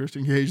spraying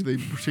Christian Cage. They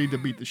proceed to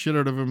beat the shit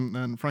out of him,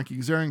 and Frankie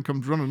Kazarian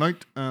comes running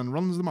out and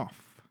runs them off.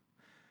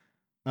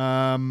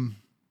 So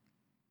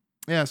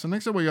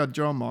next up we got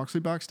John Moxley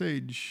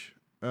backstage,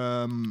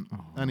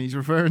 and he's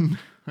referring.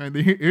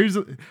 These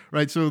are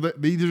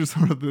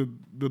sort of the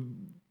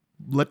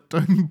let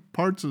down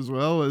parts as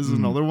well as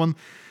another one.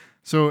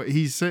 So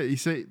he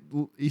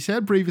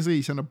said previously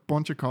he sent a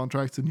bunch of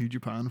contracts to New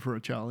Japan for a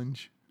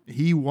challenge.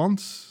 He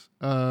wants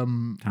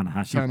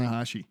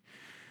Tanahashi.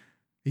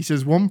 He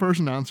says one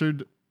person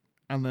answered,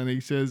 and then he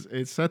says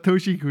it's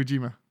Satoshi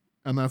Kojima,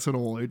 and that's it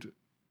all out.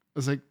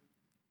 It's like,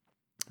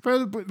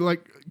 but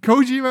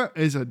Kojima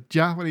is a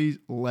Japanese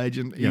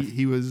legend. Yes.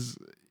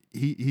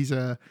 He's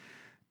a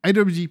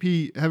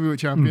IWGP heavyweight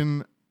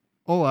champion.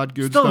 All that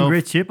good stuff. Still in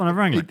great shape on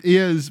everything. It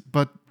is,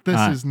 but this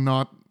is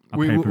not.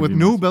 With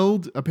no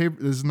build, this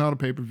is not a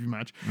pay-per-view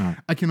match. No.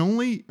 I can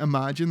only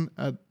imagine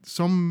at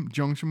some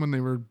junction when they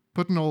were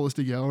putting all this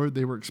together,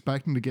 they were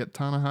expecting to get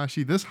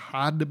Tanahashi. This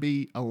had to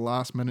be a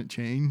last-minute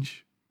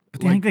change. But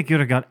do you think they could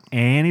have got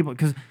anybody?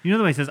 Because you know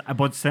the way it says,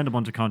 send a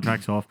bunch of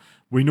contracts off.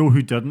 We know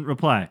who didn't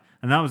reply.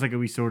 And that was like a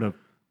wee sort of...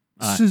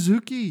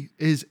 Suzuki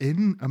is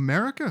in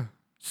America.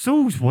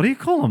 So, what do you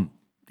call him?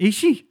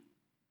 Ishii?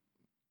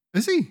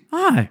 Is he?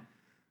 Aye.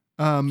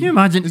 Can you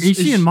imagine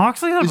Ishii and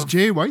Moxley? Is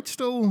Jay White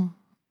still...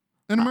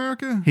 in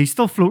America? He's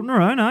still floating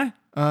around,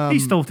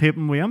 he's still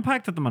taping with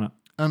Impact at the minute.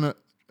 And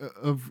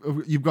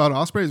you've got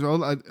Ospreay as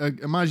well. I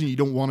imagine you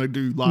don't want to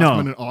do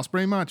last-minute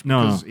Ospreay match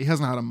because he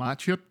hasn't had a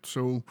match yet.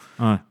 So,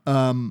 but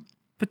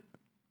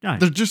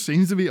there just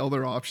seems to be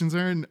other options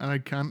there, and I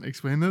can't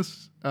explain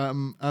this.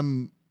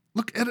 And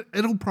look,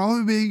 it'll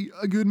probably be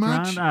a good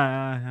match,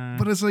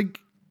 but it's like,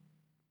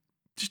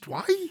 just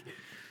why?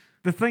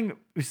 The thing,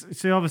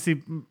 see,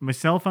 obviously,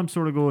 myself, I'm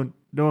sort of going,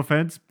 no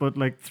offense, but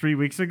like 3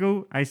 weeks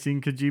ago, I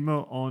seen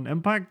Kojima on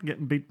Impact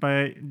getting beat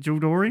by Joe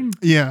Doring.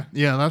 Yeah,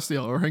 that's the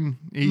other thing.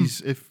 He's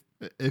if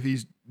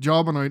he's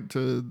jobbing out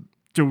to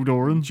Joe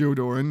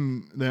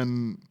Doring,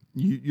 then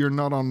you're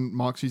not on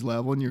Moxley's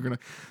level, and you're gonna.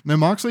 Now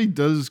Moxley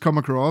does come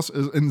across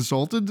as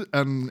insulted,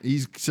 and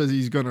he says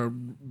he's gonna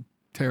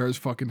tear his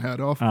fucking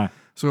head off.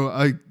 So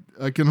I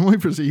can only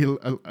foresee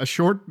a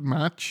short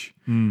match.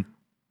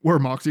 Where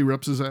Moxley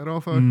rips his head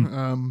off.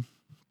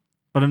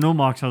 But I know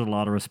Mox has a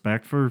lot of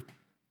respect for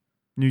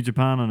New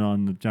Japan and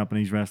on the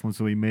Japanese wrestling,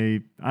 so he may,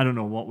 I don't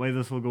know what way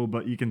this will go,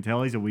 but you can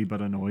tell he's a wee bit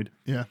annoyed.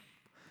 Yeah.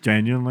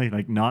 Genuinely,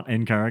 like not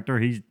in character.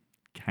 He's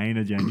kind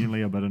of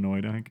genuinely a bit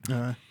annoyed, I think.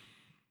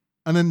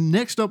 And then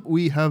next up,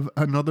 we have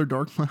another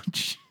dark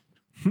match.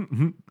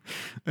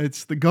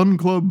 It's the Gun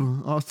Club,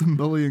 Austin,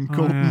 Billy, and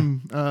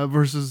Colton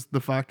versus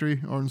the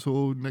Factory, Orange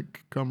Soul,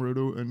 Nick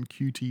Camarudo, and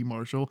QT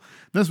Marshall.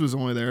 This was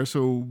only there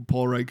so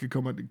Paul Wright could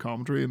come out to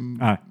commentary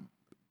and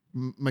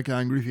make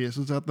angry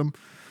faces at them.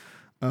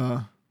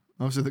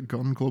 Obviously, the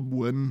Gun Club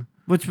win.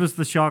 Which was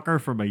the shocker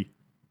for me.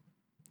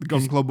 The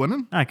Gun Club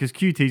winning? Because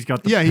QT's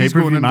got the he's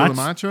going into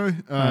match. The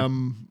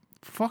match.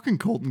 Fucking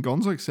Colton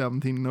Gunn's like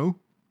 17-0.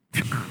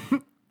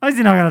 How's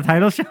he not got a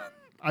title shot?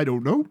 I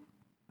don't know.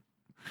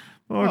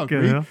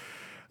 Okay.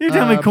 You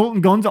tell me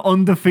Colton Gunn's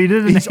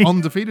undefeated? He's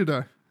undefeated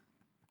now.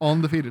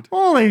 Undefeated.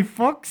 Holy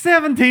fuck,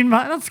 17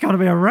 man. That's got to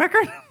be a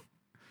record.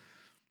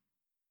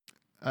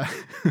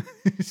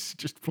 He's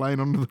just flying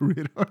under the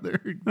radar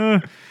there.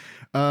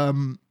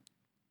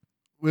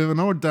 We have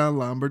another Dan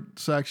Lambert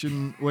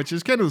section, which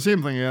is kind of the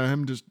same thing. Yeah,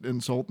 him just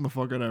insulting the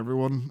fuck out of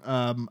everyone.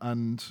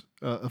 And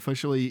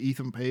officially,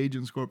 Ethan Page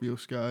and Scorpio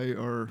Sky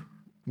are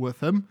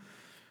with him.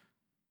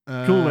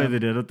 Cool way they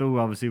did it, though.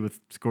 Obviously, with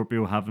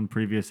Scorpio having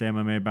previous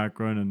MMA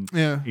background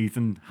and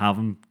Ethan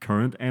having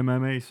current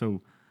MMA.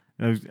 So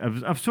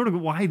I've sort of go,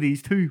 why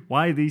these two?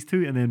 Why these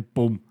two? And then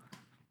boom. I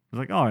was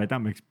like, all right, that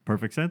makes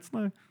perfect sense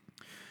now.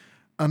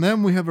 And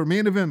then we have our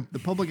main event, the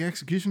public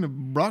execution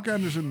of Brock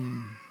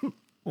Anderson.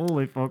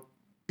 Holy fuck.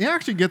 He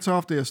actually gets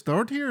off to a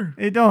start here.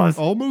 He does.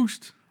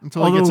 Almost.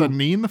 Until he gets a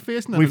knee in the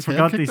face and then his head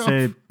kicked off. We forgot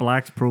to say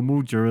Black's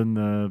promo during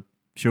the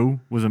show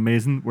was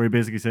amazing, where he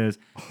basically says,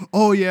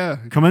 oh yeah,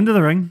 come into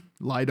the ring.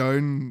 Lie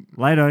down.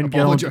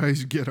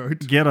 Apologize, get out.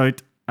 Get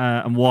out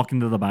and walk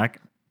into the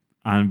back.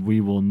 And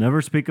we will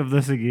never speak of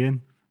this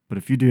again. But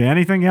if you do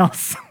anything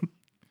else,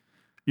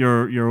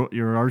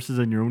 your arse is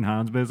in your own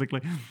hands,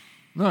 basically.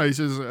 No, he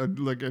says,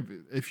 like,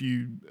 if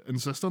you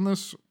insist on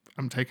this,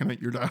 I'm taking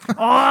out your dad.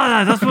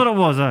 Oh, that's what it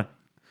was.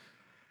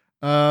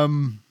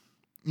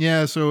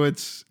 Yeah, so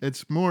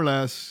it's more or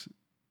less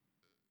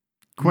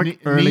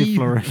quick early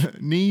flourish.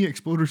 Knee,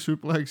 exploder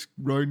suplex,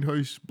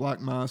 roundhouse, black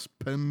mass,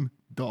 pin,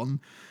 done.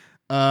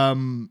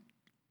 Aaron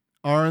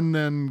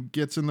then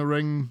gets in the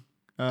ring.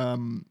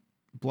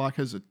 Black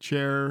has a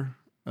chair.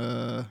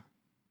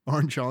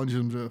 Aaron challenges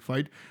him to a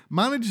fight.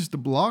 Manages to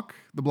block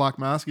the black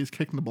mask. He's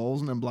kicking the balls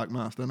and then black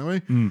masked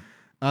anyway.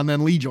 And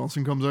then Lee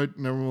Johnson comes out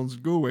and everyone's,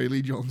 go away,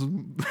 Lee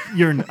Johnson.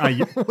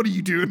 What are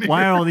you doing here?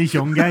 Why are all these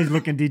young guys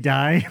looking to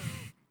die?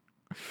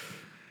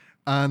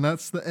 And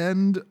that's the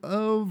end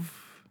of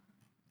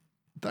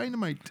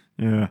Dynamite.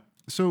 Yeah.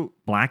 So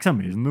Black's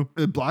amazing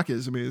though. Black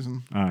is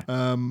amazing. Aye.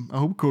 I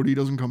hope Cody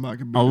doesn't come back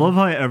and beat I love him.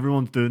 how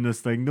everyone's doing this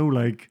thing though.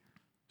 Like,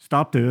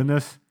 stop doing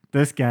this.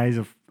 This guy's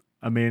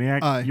a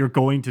maniac. Aye. You're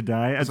going to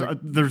die.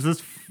 There's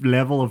this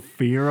level of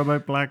fear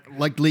about Black.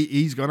 Like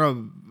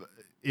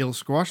he'll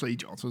squash Lee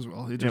Johnson as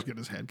well. He'll just get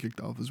his head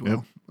kicked off as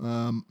well.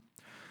 Yep.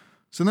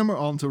 So then we're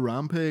on to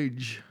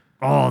Rampage.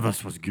 Oh,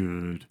 this was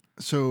good.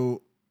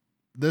 So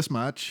this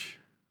match,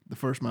 the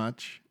first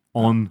match,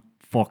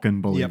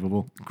 fucking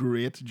believable. Yep,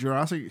 great.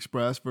 Jurassic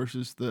Express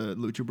versus the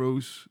Lucha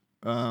Bros.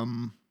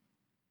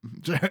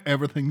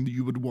 Everything that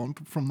you would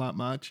want from that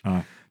match.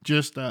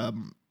 Just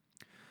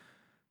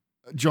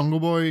Jungle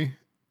Boy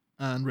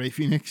and Rey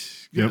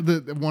Fenix.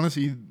 Yep. I want to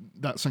see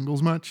that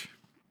singles match.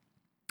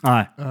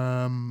 Aye.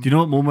 Do you know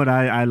what moment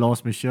I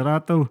lost my shit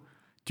at though?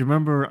 Do you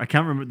remember? I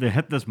can't remember. They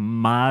hit this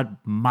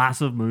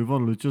massive move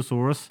on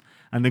Luchasaurus,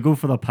 and they go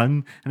for the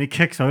pin, and he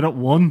kicks out at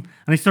one,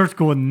 and he starts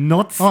going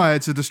nuts. Oh,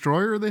 it's a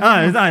destroyer. They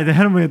hit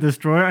him with a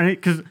destroyer, and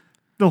because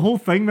the whole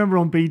thing, remember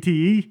on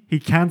BTE, he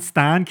can't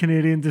stand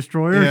Canadian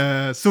destroyers.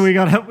 Yes. So he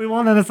got hit with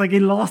one, and it's like he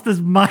lost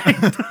his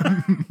mind.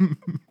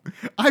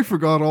 I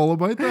forgot all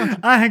about that.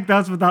 I think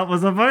that's what that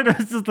was about.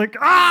 It's just like,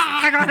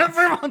 I got hit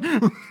with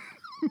one.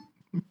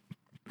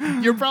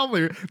 You're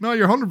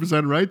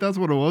 100% right. That's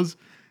what it was.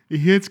 He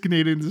hits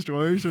Canadian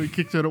Destroyer, so he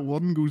kicks out at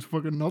one and goes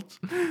fucking nuts.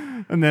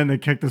 And then they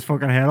kicked his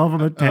fucking head off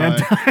about 10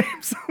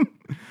 times.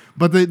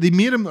 But they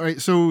made him, right,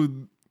 so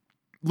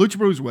Lucha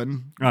Bros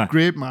win.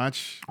 Great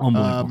match.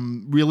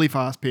 Unbelievable. Really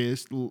fast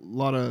paced.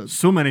 Lot of...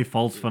 So many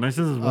false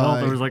finishes as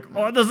well. There was like,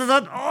 oh, this is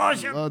it. Oh,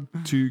 shit.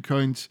 2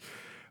 counts.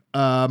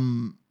 But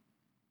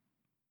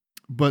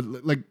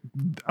like,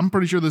 I'm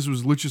pretty sure this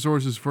was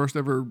Luchasaurus' first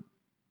ever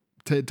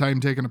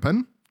time taking a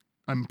pin.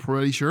 I'm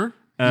pretty sure.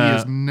 He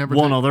has never...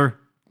 One other.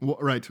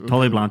 Right.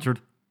 Tully Blanchard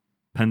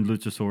pinned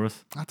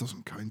Luchasaurus. That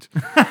doesn't count.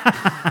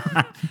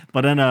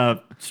 But in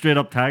a straight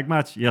up tag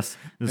match, yes,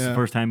 this is the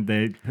first time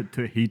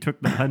he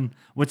took the pin,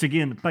 which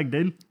again, big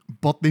deal.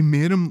 But they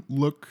made him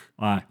look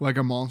like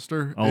a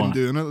monster in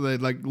doing it. They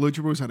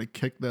Lucha Bros had to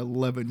kick the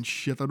living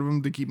shit out of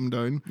him to keep him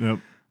down. Yep.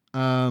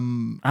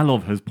 I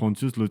love his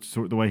punches,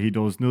 Luchasaurus, the way he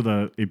does.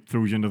 He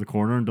throws you into the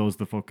corner and does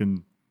the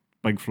fucking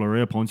big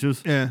flurry of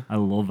punches. Yeah. I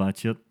love that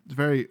shit. It's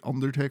very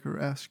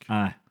Undertaker-esque.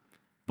 Aye.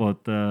 But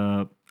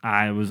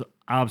it was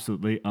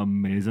absolutely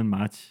amazing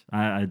match.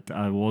 I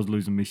was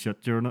losing my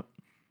shit during it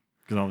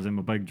because I was in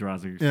my big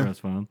Jurassic Express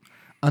fan.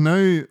 And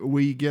now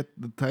we get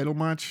the title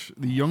match,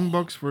 the Young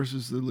Bucks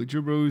versus the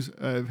Lucha Bros.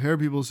 I've heard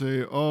people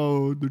say,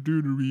 oh, they're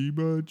doing a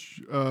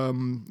rematch. I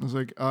was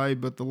like,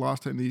 but the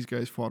last time these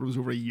guys fought was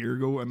over a year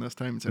ago, and this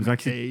time it's in a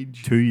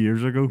cage. 2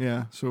 years ago.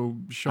 Yeah, so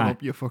shut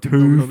up, you fucking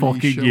 2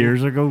 fucking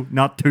years ago,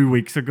 not 2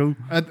 weeks ago.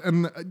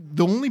 And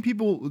the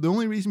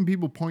only reason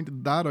people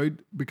pointed that out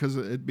because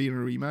of it being a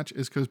rematch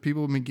is because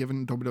people have been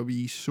giving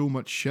WWE so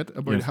much shit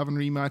about having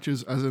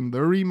rematches, as in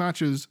their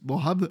rematches, they'll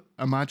have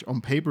a match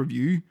on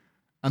pay-per-view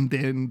and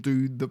then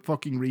do the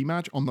fucking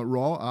rematch on the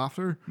Raw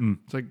after.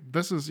 It's like,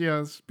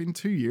 it's been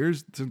 2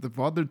 years since they've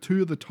fought. They're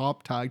 2 of the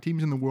top tag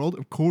teams in the world.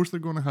 Of course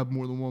they're going to have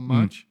more than one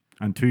match.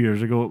 And 2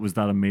 years ago, it was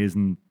that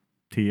amazing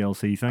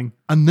TLC thing.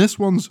 And this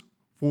one's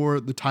for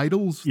the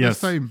titles this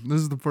time. This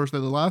is the first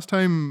time. The last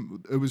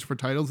time it was for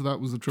titles, that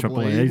was the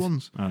AAA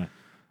ones.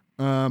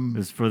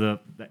 It's for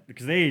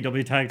because the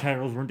AEW tag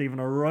titles weren't even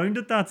around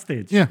at that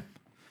stage. Yeah.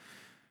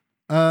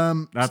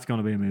 That's going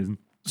to be amazing.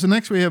 So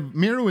next we have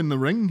Miro in the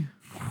ring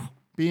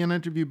being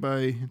interviewed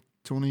by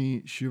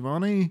Tony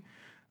Schiavone.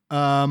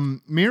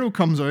 Miro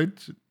comes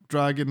out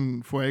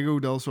dragging Fuego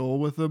del Sol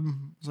with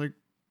him. It's like,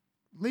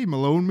 leave him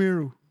alone,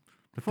 Miro.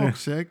 For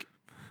fuck's sake.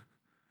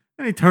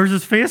 And he tears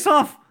his face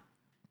off.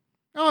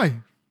 Aye.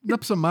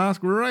 Rips a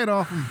mask right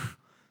off him.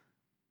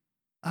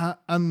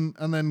 And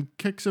then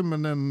kicks him,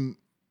 and then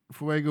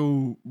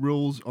Fuego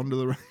rolls under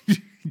the ring.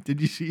 Did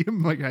you see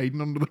him like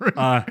hiding under the ring?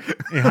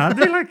 He had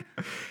to like.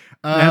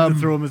 They had to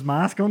throw him his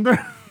mask under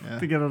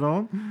to get it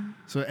on.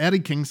 So Eddie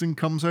Kingston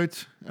comes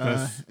out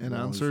in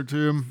answer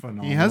to him.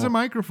 Phenomenal. He has a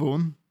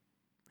microphone.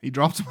 He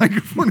drops a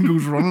microphone and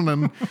goes running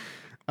in.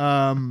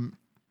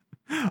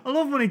 I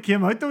love when he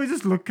came out though. He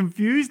just looked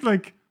confused.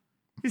 Like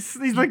he's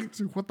like,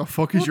 "What the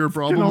fuck is your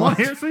problem?"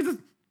 Here? So he just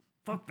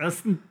fuck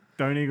this, and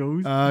down he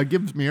goes.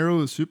 Gives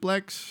Miro a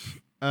suplex.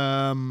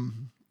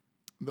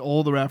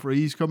 All the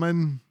referees come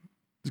in.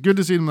 It's good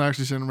to see them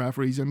actually sending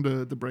referees in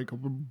to break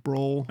up a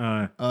brawl.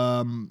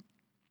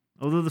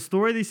 Although the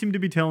story they seem to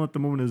be telling at the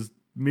moment is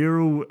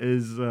Miro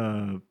is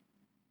I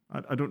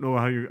don't know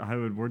how I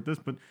would word this,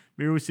 but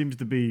Miro seems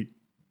to be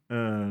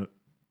have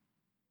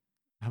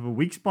a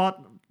weak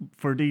spot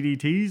for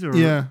DDTs, or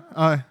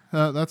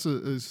that's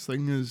his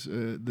thing is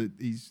that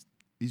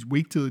he's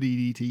weak to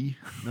the DDT.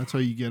 That's how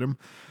you get him.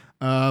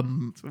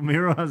 So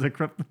Miro has a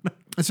kryptonite.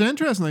 It's an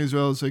interesting thing as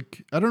well. It's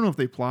like, I don't know if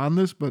they planned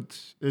this, but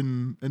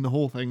in the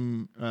whole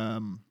thing,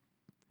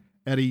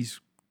 Eddie's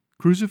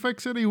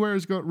crucifix that he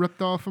wears got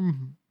ripped off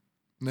him,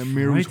 and then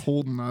Miro's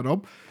holding that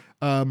up.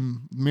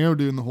 Miro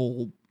doing the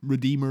whole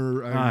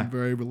Redeemer, I'm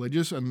very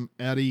religious, and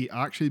Eddie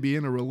actually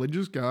being a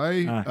religious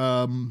guy.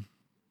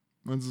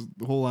 That's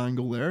the whole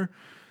angle there.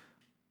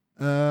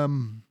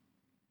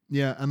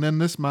 Yeah, and then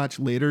this match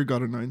later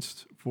got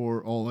announced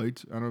for All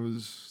Out, and it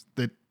was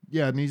that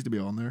it needs to be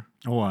on there.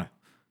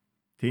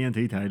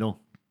 TNT title,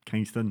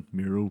 Kingston,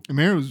 Miro.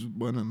 Miro's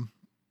winning,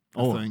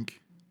 I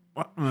think.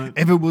 What?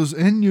 If it was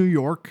in New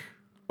York,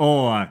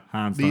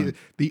 hands down.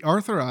 The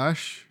Arthur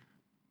Ashe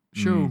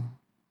show,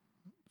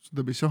 so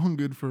there'd be something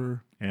good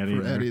for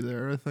Eddie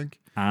there, I think.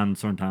 And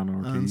Santana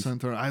Ortiz.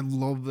 I'd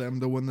love them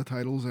to win the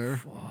titles there.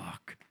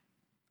 Fuck.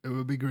 It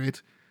would be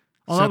great.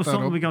 That was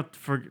something we got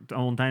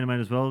on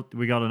Dynamite as well.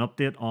 We got an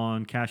update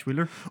on Cash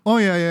Wheeler. Oh,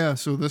 yeah.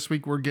 So this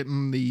week we're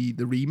getting the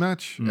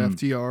rematch,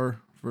 FTR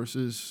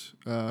versus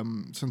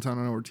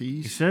Santana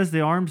Ortiz. He says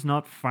the arm's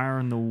not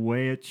firing the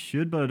way it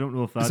should, but I don't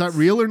know if that's... Is that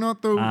real or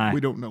not, though? We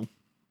don't know.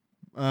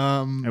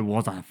 It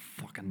was a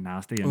fucking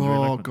nasty injury.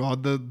 Oh,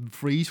 God. The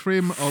freeze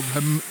frame of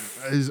him,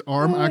 his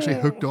arm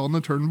actually hooked on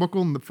the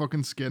turnbuckle and the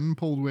fucking skin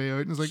pulled way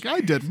out. And it's like, I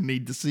didn't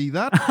need to see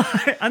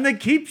that. And they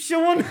keep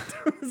showing.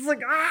 It's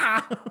like,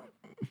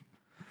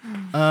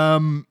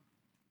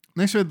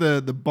 Next we had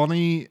the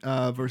Bunny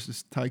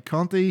versus Ty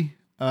Conti.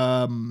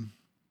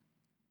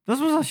 This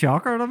was a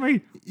shocker to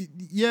me.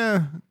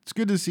 Yeah, it's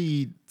good to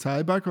see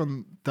Ty back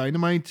on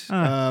Dynamite.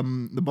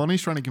 The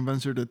Bunny's trying to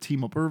convince her to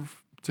team up her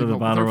for the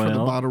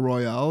Battle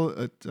Royale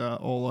at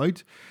All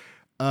Out.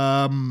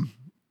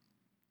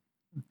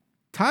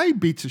 Ty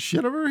beats the shit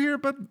out of her here,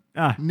 but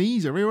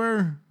knees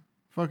everywhere,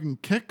 fucking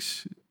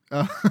kicks.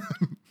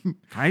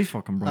 Ty's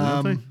fucking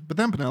brilliant. But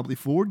then Penelope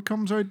Ford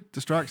comes out,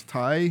 distracts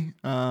Ty.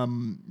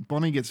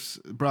 Bunny gets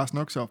brass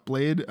knucks off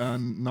Blade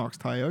and knocks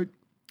Ty out.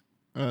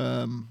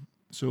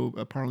 So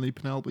apparently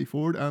Penelope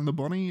Ford and the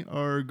Bunny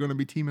are going to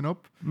be teaming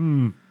up.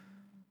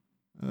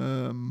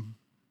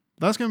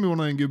 That's going to be one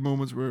of the good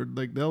moments where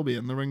like they'll be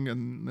in the ring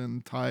and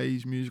then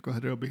Ty's musical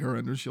hitter will be her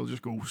and she'll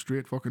just go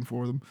straight fucking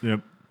for them.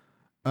 Yep.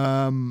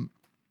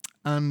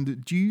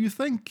 And do you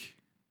think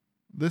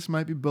this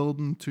might be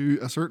building to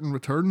a certain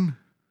return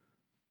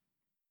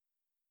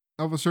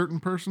of a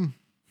certain person?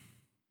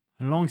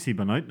 How long's he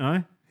been out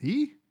now?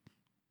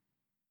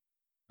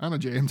 Anna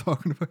Jay I'm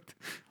talking about.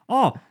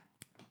 Oh,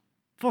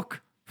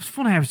 fuck. It's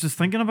funny, I was just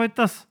thinking about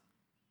this.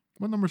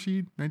 What number is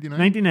she? 99?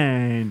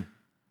 99.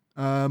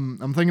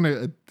 I'm thinking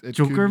it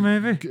Joker,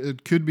 maybe?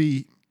 It could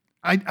be.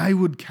 I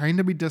would kind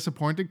of be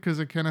disappointed because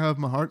I kind of have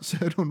my heart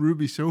set on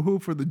Ruby Soho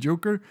for the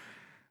Joker.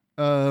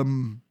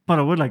 But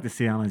I would like to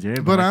see Anna Jay.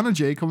 But Anna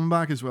Jay coming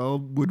back as well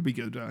would be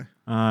good.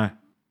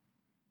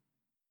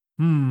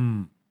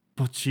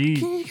 But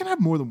you can have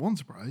more than one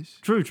surprise.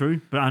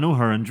 True. But I know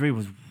her injury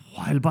was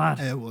wild bad.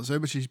 It was,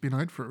 but she's been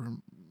out for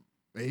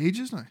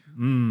ages now.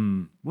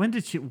 When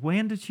did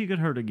she get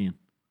hurt again?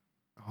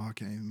 Oh, I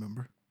can't even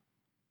remember.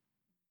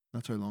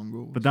 That's how long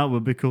ago it was. But that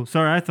would be cool.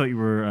 Sorry, I thought you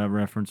were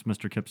referencing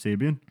Mr. Kip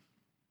Sabian.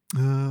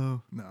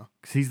 Oh, no.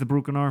 Because he's the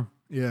broken arm.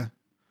 Yeah.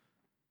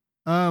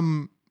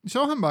 You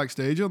saw him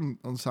backstage on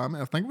Sammy.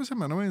 I think it was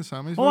him anyway in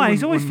Sammy's.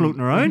 He's always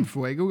floating around. When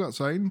Fuego got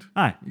signed.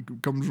 He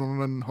comes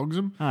running and hugs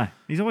him.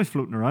 He's always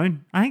floating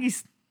around. I think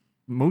he's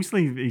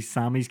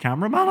Sammy's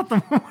cameraman at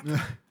the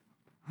moment.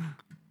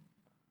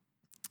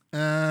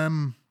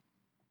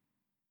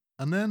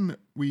 And then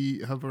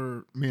we have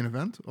our main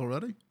event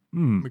already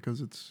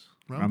because it's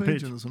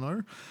Rampage and it's an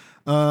hour.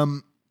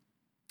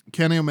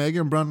 Kenny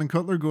Omega and Brandon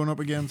Cutler going up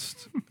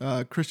against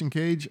Christian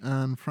Cage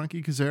and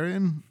Frankie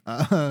Kazarian.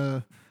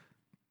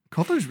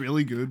 Cutler's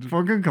really good.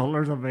 Fucking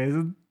Cutler's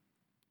amazing.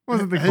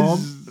 What's it called?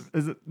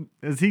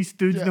 Is he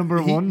Stooge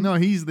number one? No,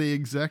 he's the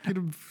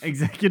executive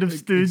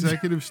Stooge.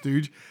 Executive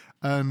Stooge,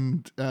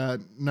 and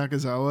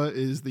Nakazawa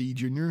is the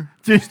junior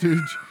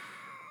Stooge.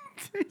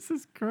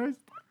 Jesus Christ!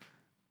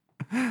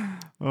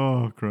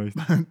 Oh Christ!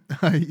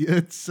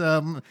 It's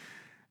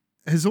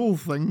his whole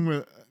thing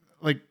with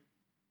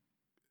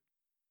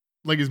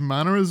like his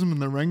mannerism in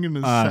the ring and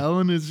his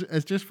selling is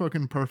just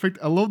fucking perfect.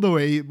 I love the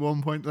way at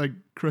one point like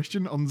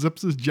Christian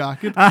unzips his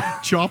jacket,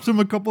 chops him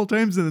a couple of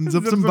times, and then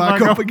zips him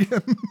back up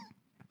again.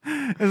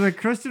 Is it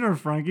Christian or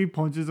Frankie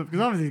punches him? Because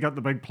obviously he's got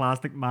the big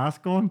plastic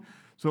mask on.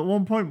 So at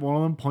one point, one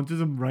of them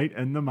punches him right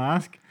in the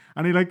mask,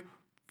 and he like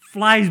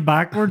flies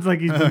backwards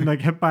like he's been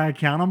like hit by a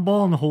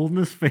cannonball and holding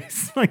his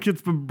face like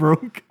it's been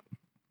broke.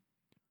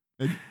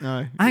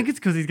 I think it's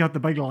because he's got the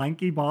big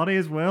lanky body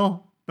as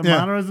well. The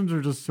mannerisms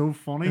are just so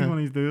funny when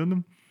he's doing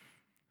them.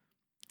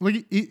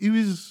 Like he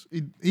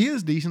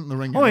is decent in the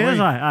ring. Oh, he is.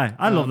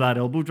 I love that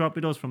elbow drop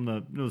he does from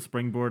the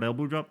springboard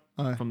elbow drop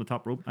from the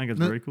top rope. I think it's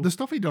very cool. The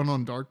stuff he done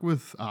on Dark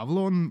with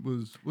Avalon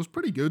was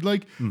pretty good.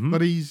 Like,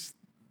 but he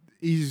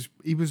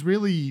was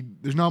really,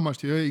 there's not much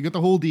to it. You got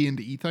the whole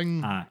D&D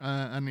thing,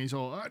 and he's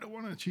all, I don't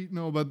want to cheat.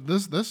 No, but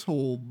this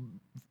whole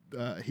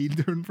heel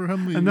turn for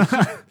him.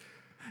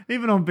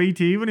 Even on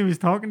BT, when he was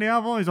talking to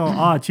Avalon, he's all,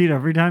 I cheat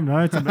every time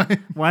now.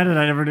 Why did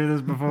I never do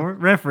this before?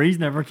 Referees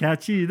never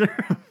catch you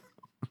either.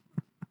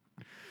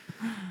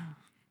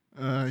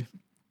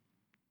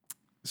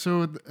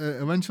 So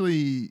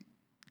eventually,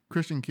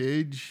 Christian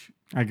Cage...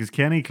 Because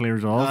Kenny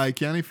clears off.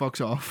 Kenny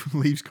fucks off,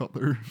 leaves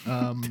Cutler.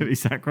 To be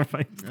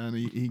sacrificed. And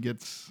he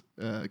gets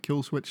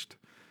kill switched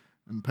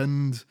and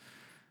pinned.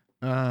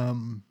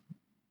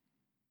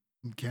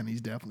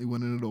 Kenny's definitely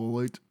winning it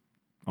all out.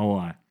 Oh,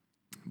 aye.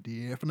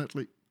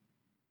 Definitely.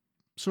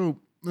 So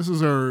this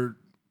is our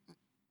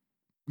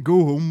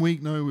go home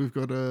week now. We've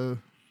got a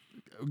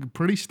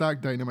pretty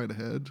stacked Dynamite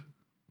ahead.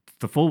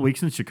 The full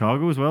week's in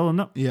Chicago as well, isn't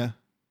it? Yeah.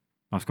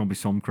 That's going to be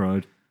some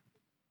crowd.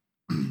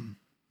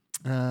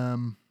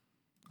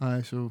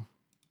 So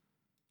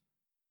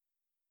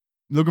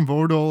looking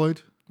forward to All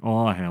Out.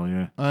 Oh, hell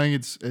yeah. I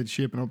think it's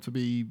shaping up to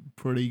be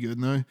pretty good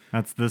now.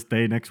 That's this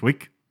day next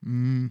week.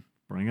 Bring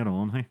it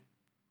on, hey.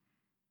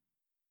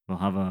 We'll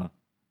have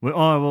we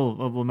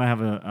might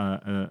have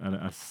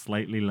a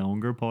slightly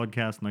longer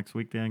podcast next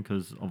week then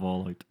because of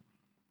All Out.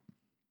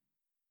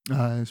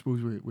 I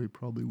suppose we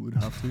probably would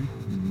have to.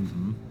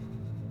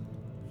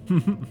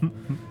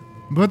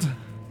 But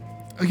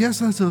I guess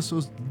that's us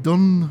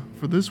done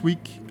for this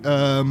week.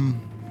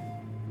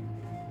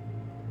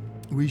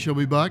 We shall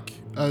be back,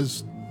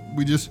 as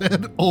we just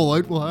said. All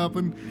Out will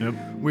happen. Yep.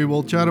 We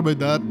will chat about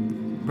that.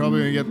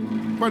 Probably gonna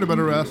get quite a bit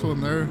of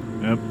wrestling there.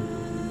 Yep.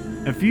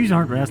 If you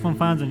aren't wrestling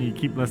fans and you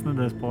keep listening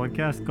to this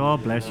podcast,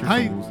 God bless your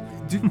souls.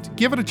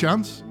 Give it a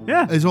chance.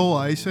 Yeah. Is all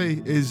I say.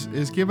 Is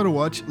give it a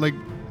watch. Like,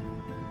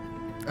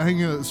 I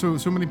think so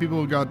many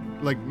people got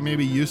like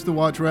maybe used to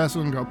watch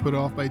wrestling, got put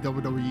off by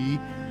WWE.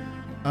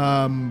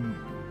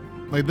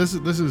 Like this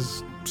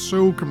is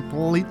so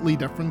completely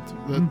different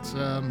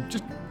that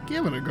just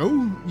give it a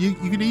go. You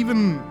could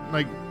even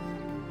like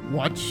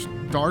watch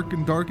Dark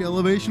and Dark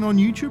Elevation on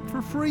YouTube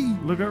for free.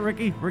 Look at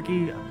Ricky,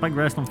 big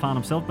wrestling fan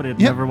himself, but he'd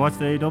never watched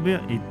the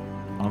AEW. He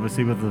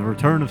obviously, with the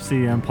return of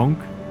CM Punk,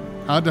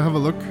 had to have a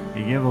look.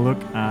 He gave a look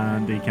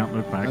and he can't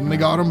look back. And they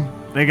got him.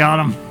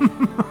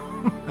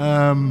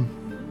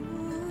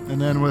 And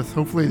then with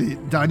hopefully the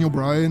Daniel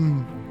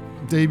Bryan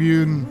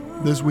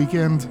debuting this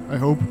weekend, I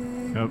hope.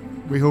 Yep.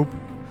 We hope.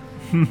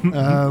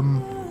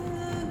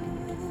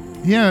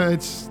 Yeah,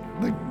 it's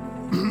like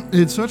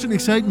it's such an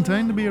exciting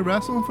time to be a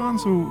wrestling fan,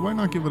 so why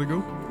not give it a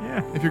go?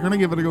 Yeah. If you're gonna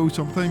give it a go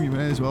sometime, you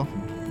may as well.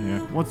 Yeah.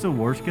 What's the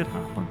worst could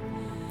happen?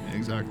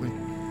 Exactly.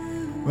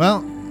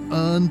 Well,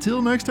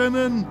 until next time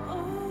then,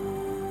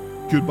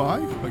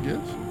 goodbye, I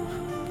guess.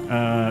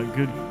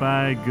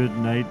 Goodbye, good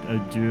night,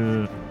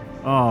 adieu.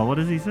 Oh, what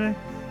does he say?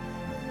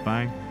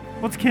 Bang.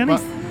 What's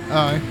Kenny's?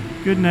 Aye.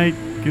 Good night,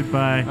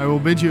 goodbye. I will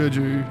bid you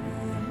adieu.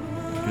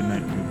 Good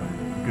night, goodbye.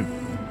 Good.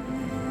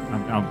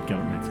 I'll get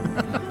it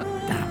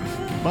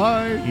right.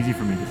 Bye. Easy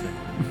for me to say.